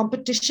can be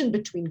competition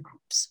between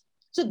groups.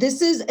 So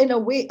this is, in a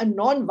way, a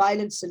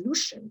non-violent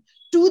solution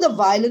to the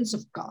violence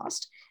of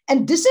caste.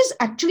 And this is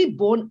actually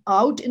borne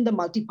out in the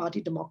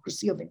multi-party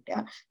democracy of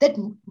India, that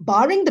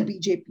barring the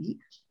BJP,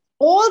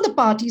 all the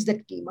parties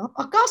that came up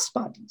are caste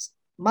parties.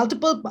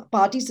 Multiple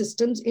party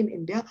systems in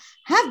India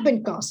have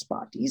been caste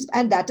parties.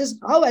 And that is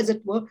how, as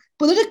it were,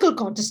 political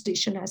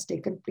contestation has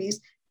taken place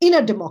in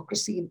a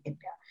democracy in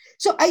India.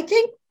 So I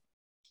think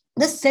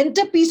the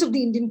centerpiece of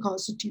the Indian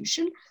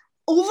Constitution,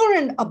 over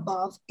and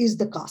above, is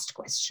the caste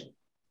question.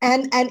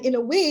 And in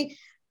a way,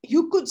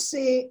 you could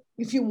say,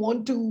 if you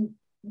want to,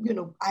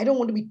 I don't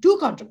want to be too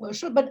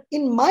controversial, but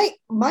in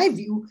my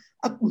view,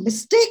 a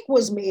mistake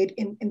was made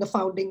in the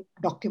founding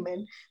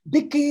document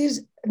because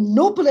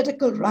no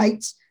political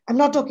rights, I'm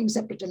not talking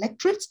separate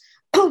electorates,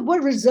 were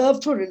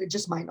reserved for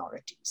religious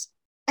minorities.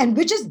 And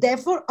which is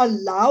therefore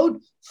allowed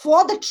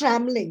for the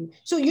trammeling.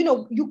 So,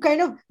 you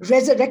kind of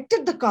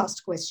resurrected the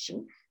caste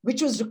question,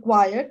 which was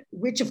required,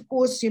 which of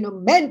course,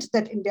 meant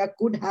that India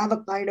could have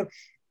a kind of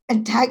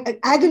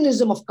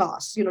agonism of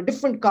castes.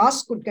 Different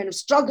castes could kind of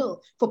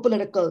struggle for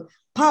political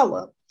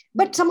power.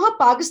 But somehow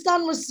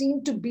Pakistan was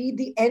seen to be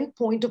the end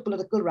point of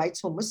political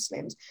rights for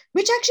Muslims,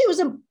 which actually was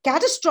a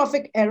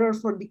catastrophic error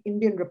for the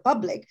Indian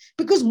Republic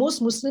because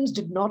most Muslims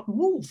did not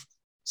move.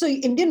 So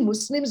Indian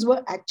Muslims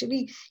were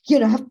actually,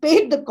 have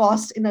paid the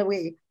cost in a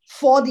way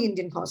for the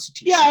Indian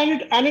Constitution.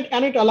 Yeah,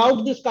 and it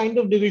allowed this kind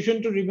of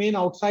division to remain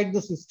outside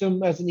the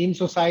system as in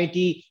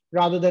society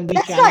rather than be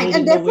That's channeled right, and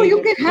in the therefore way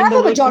you can have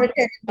a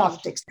majoritarian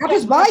past. politics. That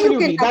is why you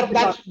can Absolutely.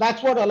 have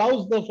That's what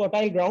allows the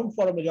fertile ground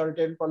for a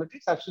majoritarian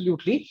politics.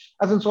 Absolutely.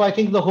 As in, so I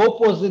think the hope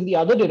was in the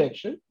other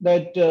direction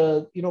that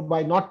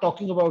by not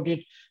talking about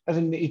it, as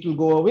in it will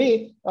go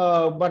away.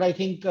 But I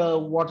think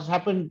what has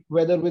happened,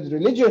 whether with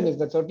religion, is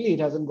that certainly it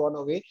hasn't gone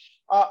away.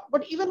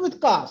 But even with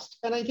caste,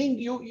 and I think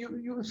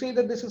you say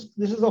that this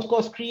is of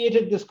course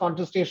created this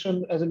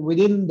contestation as in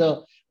within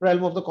the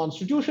realm of the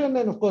constitution,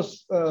 and of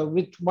course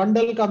with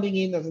Mandal coming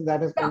in, as in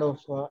that has kind of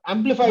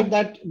amplified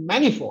that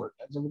manifold,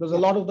 as in, because a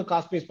lot of the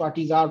caste-based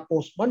parties are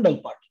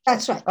post-Mandal parties.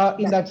 That's right.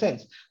 In that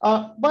sense.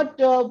 But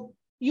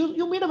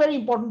you made a very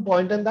important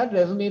point, and that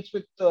resonates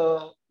with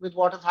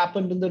what has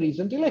happened in the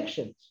recent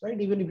elections, right?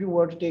 Even if you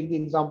were to take the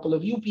example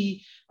of UP,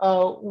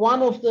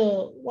 one of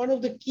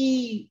the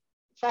key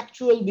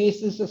factual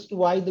basis as to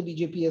why the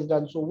BJP has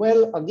done so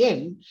well,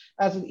 again,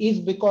 as it is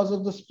because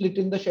of the split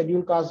in the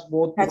scheduled caste,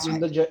 both between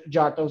the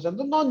Jatas and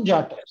the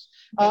non-Jatas.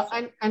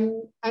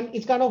 And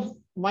it's kind of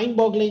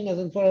mind-boggling, as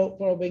in for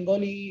a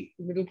Bengali,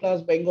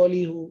 middle-class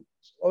Bengali who's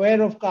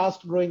aware of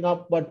caste growing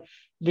up, but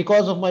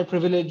because of my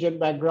privilege and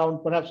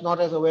background, perhaps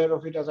not as aware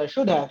of it as I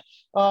should have.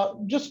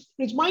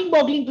 It's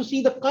mind-boggling to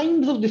see the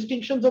kinds of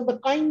distinctions and the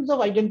kinds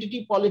of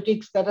identity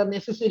politics that are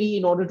necessary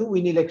in order to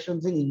win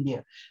elections in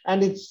India.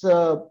 And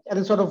the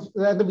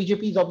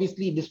BJP is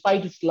obviously,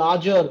 despite its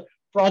larger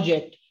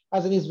project,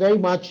 as it is very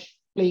much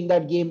playing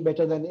that game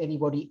better than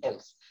anybody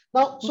else.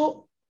 Now,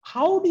 so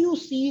how do you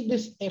see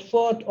this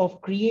effort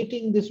of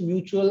creating this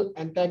mutual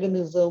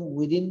antagonism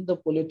within the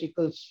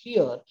political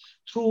sphere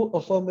through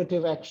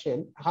affirmative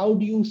action? How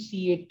do you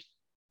see it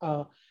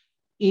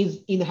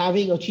is in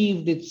having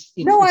achieved its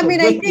no, I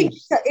mean,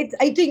 objectives?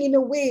 I think in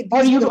a way.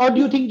 Or do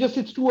you think just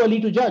it's too early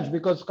to judge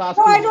because caste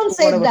no, is I don't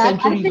say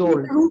that. I think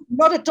old?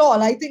 Not at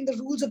all. I think the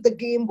rules of the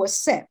game were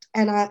set,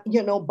 and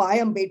by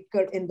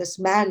Ambedkar in this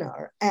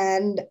manner,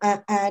 and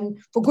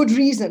for good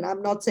reason.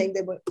 I'm not saying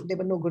there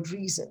were no good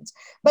reasons,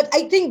 but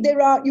I think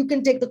you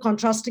can take the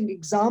contrasting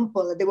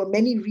example. There were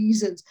many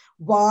reasons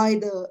why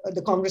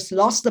the Congress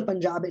lost the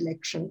Punjab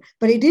election,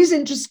 but it is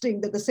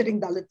interesting that the sitting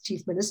Dalit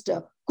chief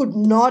minister could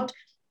not,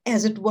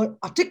 as it were,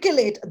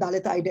 articulate a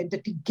Dalit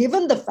identity,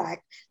 given the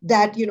fact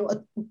that,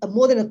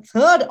 more than a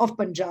third of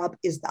Punjab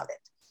is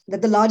Dalit,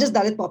 that the largest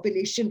Dalit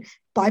population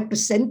by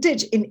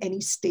percentage in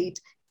any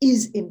state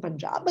is in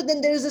Punjab. But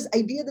then there is this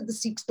idea that the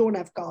Sikhs don't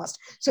have caste.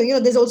 So,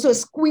 there's also a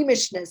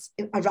squeamishness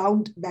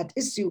around that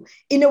issue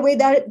in a way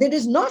that there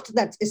is not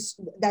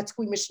that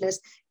squeamishness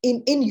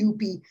in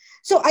UP.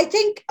 So I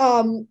think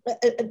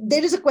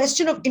there is a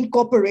question of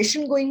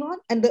incorporation going on,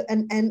 and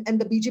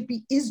the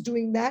BJP is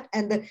doing that.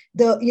 And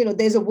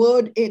there's a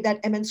word that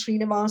M.N.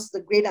 Srinivas,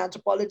 the great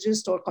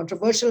anthropologist or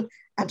controversial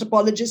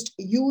anthropologist,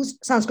 used,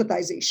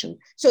 Sanskritization,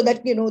 so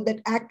that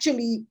that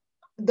actually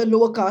the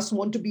lower castes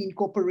want to be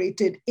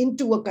incorporated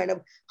into a kind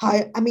of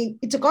higher. I mean,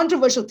 it's a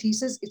controversial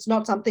thesis. It's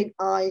not something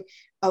I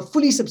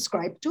fully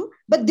subscribe to,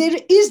 but there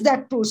is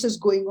that process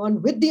going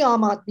on with the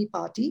Aam Aadmi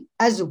Party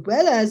as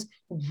well as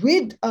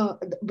with the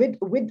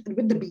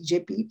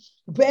BJP,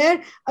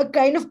 where a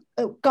kind of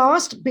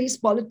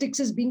caste-based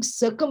politics is being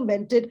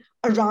circumvented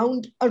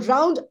around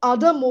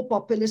other more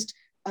populist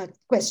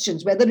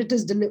questions, whether it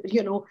is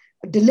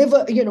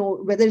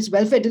whether it's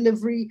welfare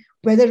delivery,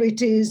 whether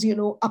it is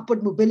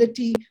upward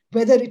mobility,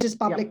 whether it is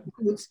public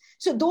goods.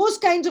 So those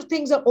kinds of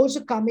things are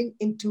also coming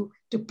into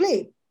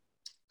play.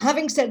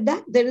 Having said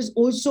that, there is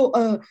also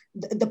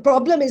the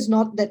problem is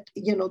not that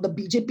the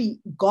BJP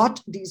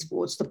got these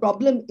votes. The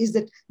problem is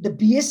that the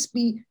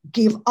BSP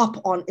gave up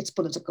on its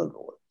political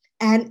role,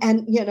 and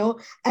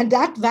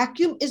that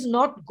vacuum is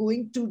not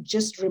going to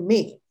just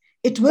remain.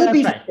 It will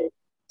be. Right.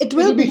 It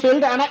will be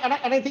filled, and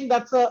I think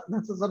that's a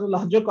sort of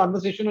larger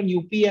conversation on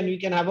UP, and we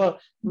can have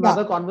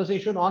another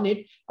conversation on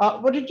it.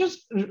 But it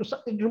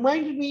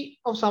reminded me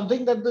of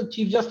something that the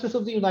Chief Justice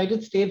of the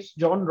United States,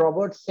 John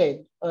Roberts,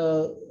 said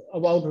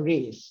about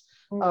race,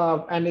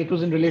 and it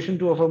was in relation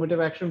to affirmative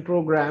action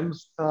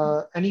programs,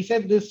 and he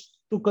said this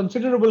to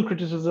considerable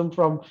criticism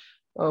from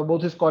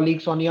both his colleague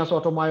Sonia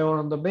Sotomayor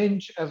on the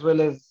bench as well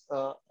as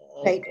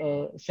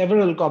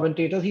several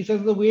commentators. He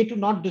says the way to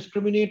not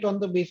discriminate on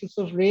the basis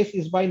of race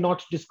is by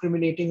not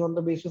discriminating on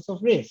the basis of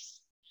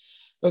race.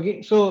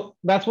 Okay, so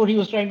that's what he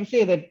was trying to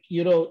say, that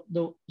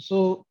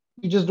so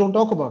you just don't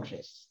talk about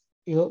race.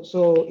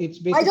 So it's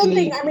basically. I don't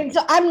think. I mean,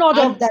 so I'm not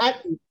of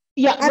that.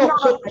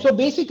 So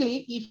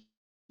basically,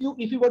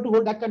 if you were to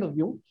hold that kind of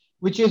view,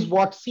 which is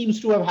what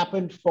seems to have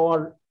happened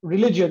for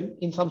religion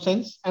in some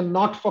sense, and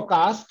not for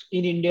caste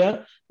in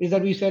India, is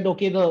that we said,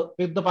 okay,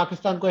 with the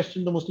Pakistan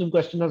question, the Muslim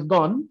question has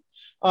gone.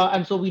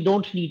 And so we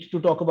don't need to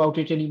talk about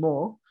it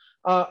anymore.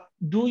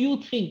 Do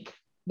you think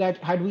that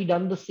had we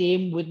done the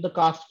same with the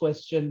caste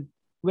question,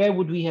 where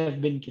would we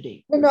have been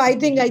today? No, I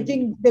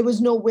think there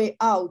was no way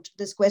out.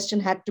 This question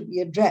had to be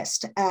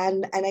addressed.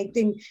 And I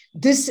think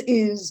this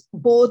is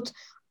both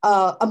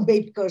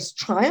Ambedkar's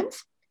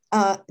triumph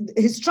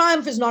his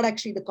triumph is not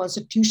actually the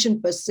constitution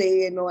per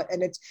se,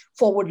 and its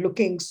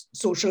forward-looking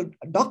social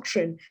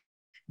doctrine,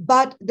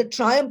 but the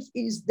triumph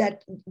is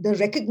that the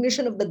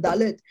recognition of the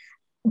Dalit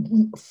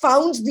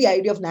founds the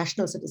idea of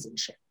national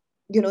citizenship.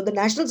 The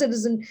national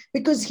citizen,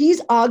 because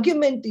his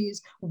argument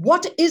is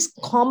what is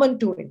common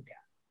to India.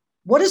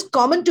 What is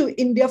common to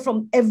India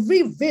from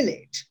every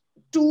village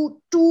to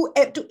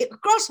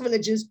across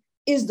villages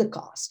is the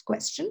caste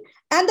question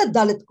and the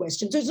Dalit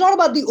question. So it's not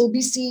about the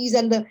OBCs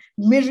and the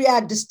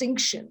myriad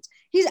distinctions.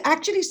 He's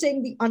actually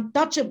saying the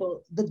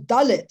untouchable, the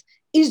Dalit,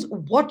 is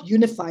what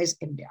unifies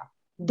India,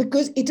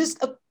 because it is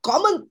a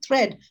common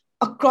thread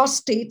across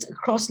states,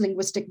 across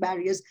linguistic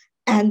barriers,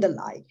 and the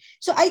like.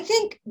 So I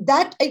think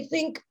that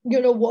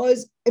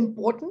was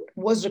important,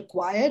 was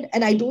required,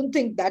 and I don't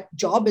think that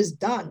job is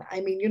done.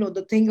 I mean,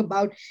 the thing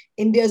about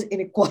India's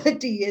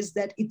inequality is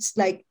that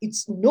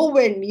it's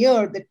nowhere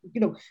near that.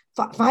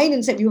 Fine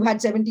and said you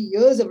had 70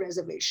 years of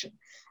reservation,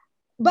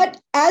 but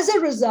as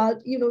a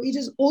result, it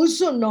is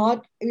also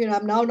not.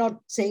 I'm now not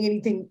saying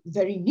anything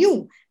very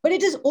new, but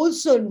it is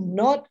also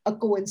not a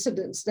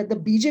coincidence that the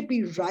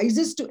BJP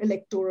rises to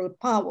electoral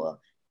power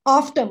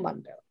after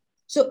Mandal.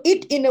 So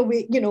it, in a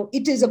way,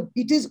 it is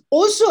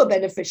also a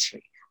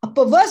beneficiary, a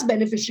perverse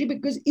beneficiary,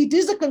 because it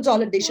is a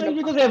consolidation. Well,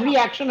 because every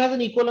action has an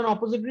equal and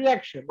opposite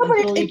reaction.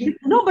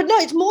 No, but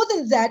it's more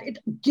than that. It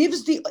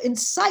gives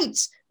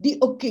incites the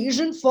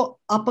occasion for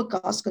upper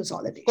caste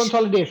consolidation.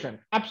 Consolidation,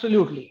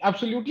 absolutely.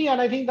 And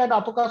I think that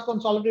upper caste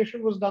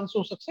consolidation was done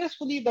so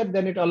successfully that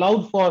then it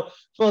allowed for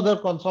further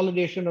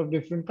consolidation of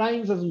different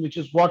kinds, which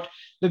is what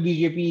the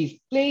BJP is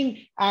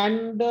playing.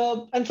 And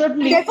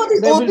certainly, therefore,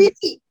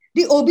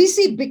 the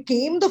OBC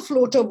became the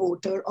floater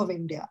voter of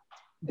India.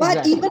 But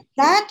exactly. Even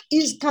that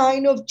is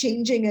kind of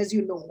changing, as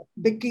you know,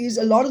 because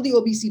a lot of the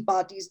OBC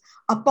parties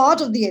are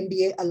part of the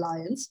NDA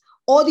alliance,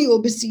 or the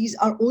OBCs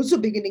are also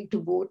beginning to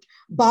vote,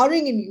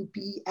 barring in UP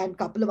and a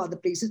couple of other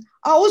places,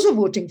 are also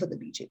voting for the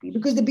BJP,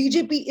 because the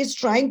BJP is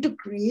trying to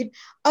create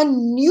a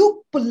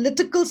new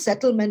political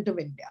settlement of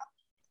India.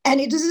 And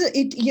it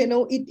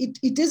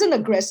is an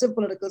aggressive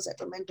political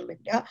settlement of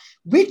India,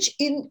 which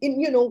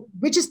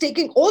which is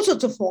taking all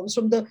sorts of forms,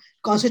 from the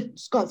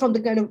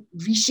kind of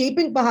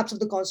reshaping perhaps of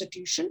the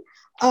constitution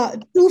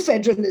to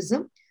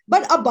federalism,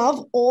 but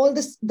above all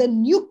the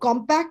new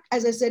compact,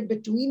 as I said,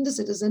 between the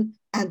citizen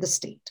and the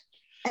state.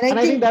 And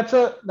I think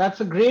that's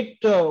a great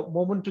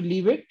moment to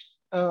leave it.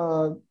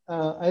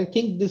 I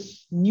think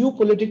this new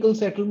political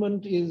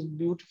settlement is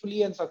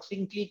beautifully and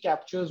succinctly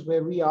captures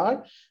where we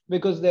are,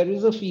 because there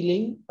is a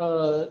feeling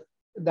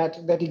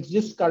that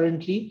exists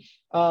currently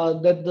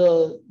that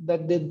the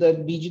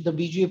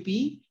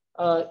BJP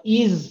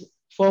is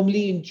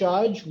firmly in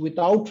charge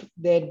without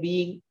there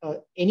being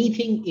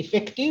anything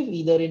effective,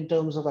 either in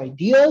terms of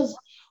ideas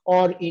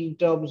or in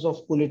terms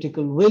of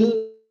political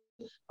will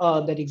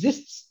that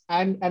exists.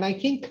 And I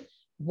think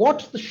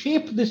what the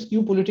shape this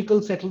new political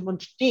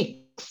settlement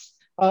takes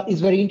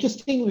is very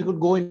interesting. We could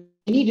go in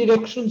many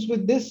directions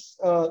with this,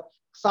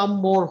 some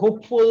more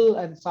hopeful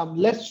and some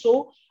less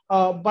so.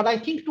 But I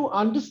think to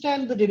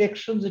understand the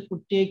directions it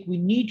would take, we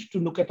need to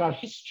look at our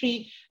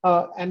history.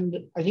 And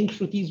I think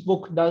Shruti's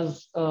book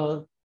does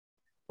a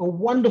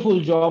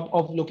wonderful job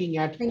of looking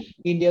at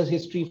India's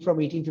history from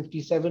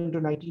 1857 to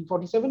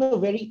 1947, a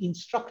very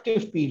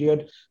instructive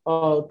period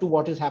to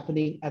what is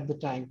happening at the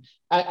time,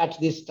 at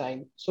this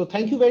time. So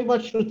thank you very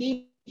much,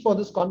 Shruti, for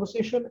this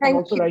conversation and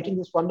also writing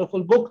this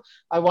wonderful book.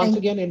 I once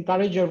again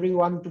encourage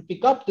everyone to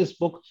pick up this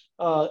book.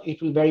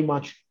 It will very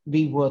much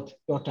be worth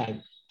your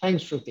time.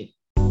 Thanks, Shruti.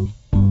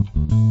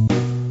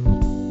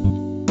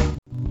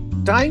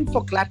 Time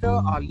for Clatter,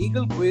 our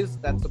legal quiz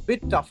that's a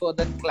bit tougher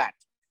than Clat.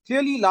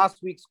 Clearly, last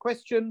week's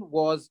question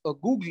was a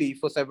googly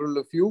for several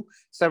of you.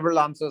 Several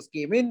answers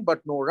came in,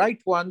 but no right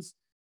ones.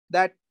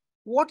 That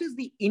what is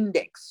the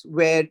index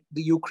where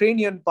the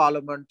Ukrainian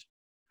parliament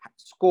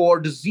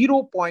scored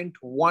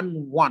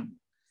 0.11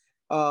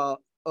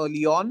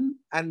 early on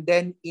and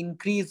then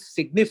increased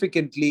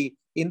significantly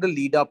in the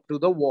lead up to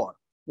the war?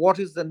 What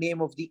is the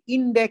name of the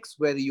index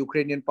where the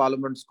Ukrainian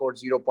parliament scored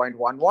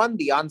 0.11?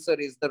 The answer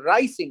is the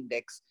Rice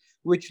Index,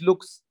 which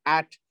looks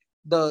at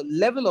the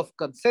level of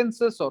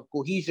consensus or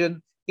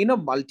cohesion in a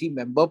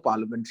multi-member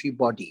parliamentary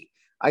body.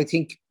 I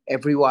think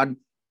everyone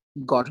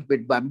got a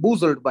bit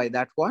bamboozled by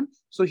that one.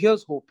 So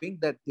here's hoping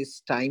that this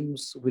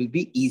times will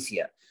be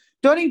easier.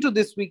 Turning to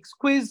this week's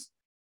quiz,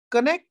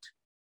 connect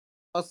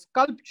a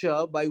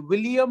sculpture by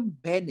William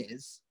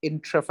Behnes in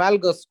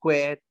Trafalgar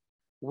Square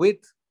with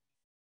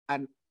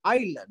an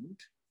island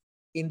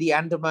in the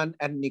Andaman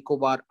and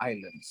Nicobar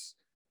Islands.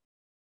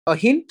 A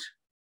hint,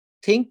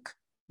 think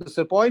the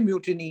Sepoy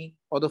Mutiny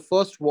or the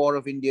First War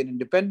of Indian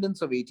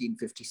Independence of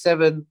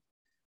 1857,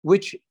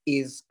 which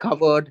is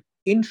covered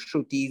in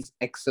Shruti's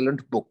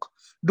excellent book.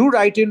 Do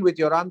write in with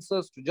your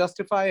answers to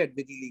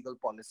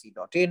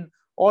justify@vigilegalpolicy.in.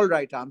 All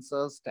right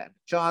answers stand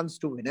a chance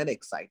to win an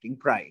exciting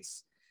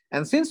prize.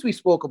 And since we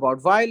spoke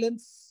about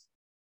violence,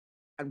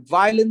 and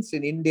violence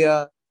in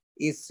India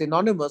is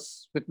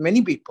synonymous with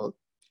many people,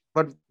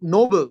 but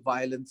noble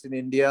violence in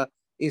India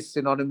is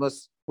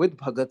synonymous with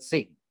Bhagat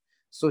Singh.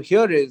 So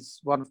here is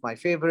one of my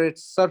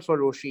favorites,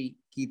 Sarfaroshi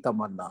Ki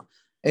Tamanna.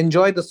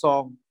 Enjoy the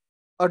song,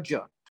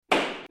 Arjun.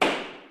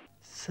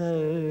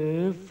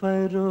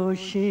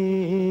 सरफरोशी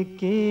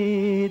की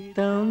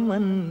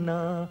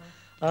तमन्ना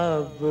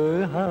अब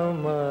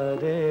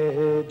हमारे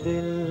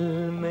दिल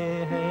में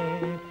है,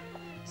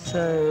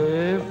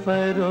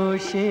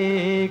 सरफरोशी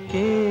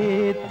की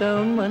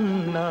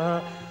तमन्ना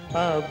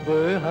अब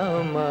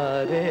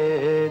हमारे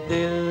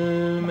दिल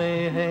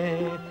में है,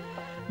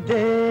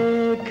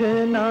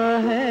 देखना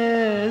है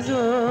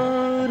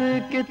जोर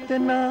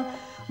कितना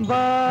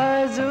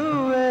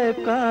बाजुए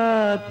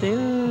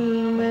कातिल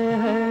में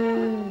है,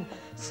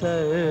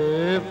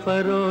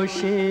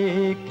 सरफरोशी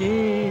की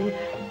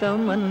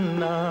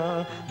तमन्ना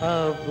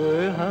अब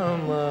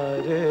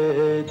हमारे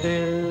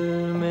दिल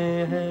में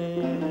है.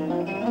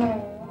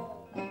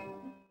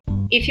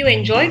 If you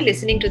enjoyed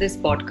listening to this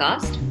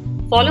podcast,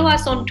 follow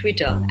us on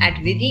Twitter at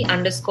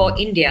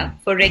Vidhi_India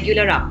for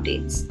regular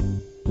updates.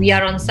 We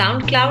are on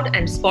SoundCloud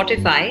and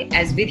Spotify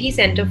as Vidhi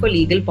Center for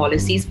Legal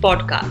Policies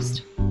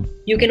podcast.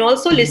 You can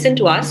also listen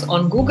to us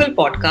on Google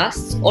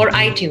Podcasts or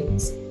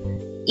iTunes.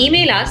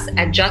 Email us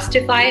at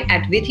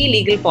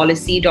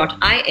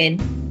justify@vidhilegalpolicy.in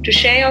to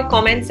share your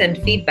comments and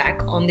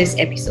feedback on this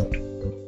episode.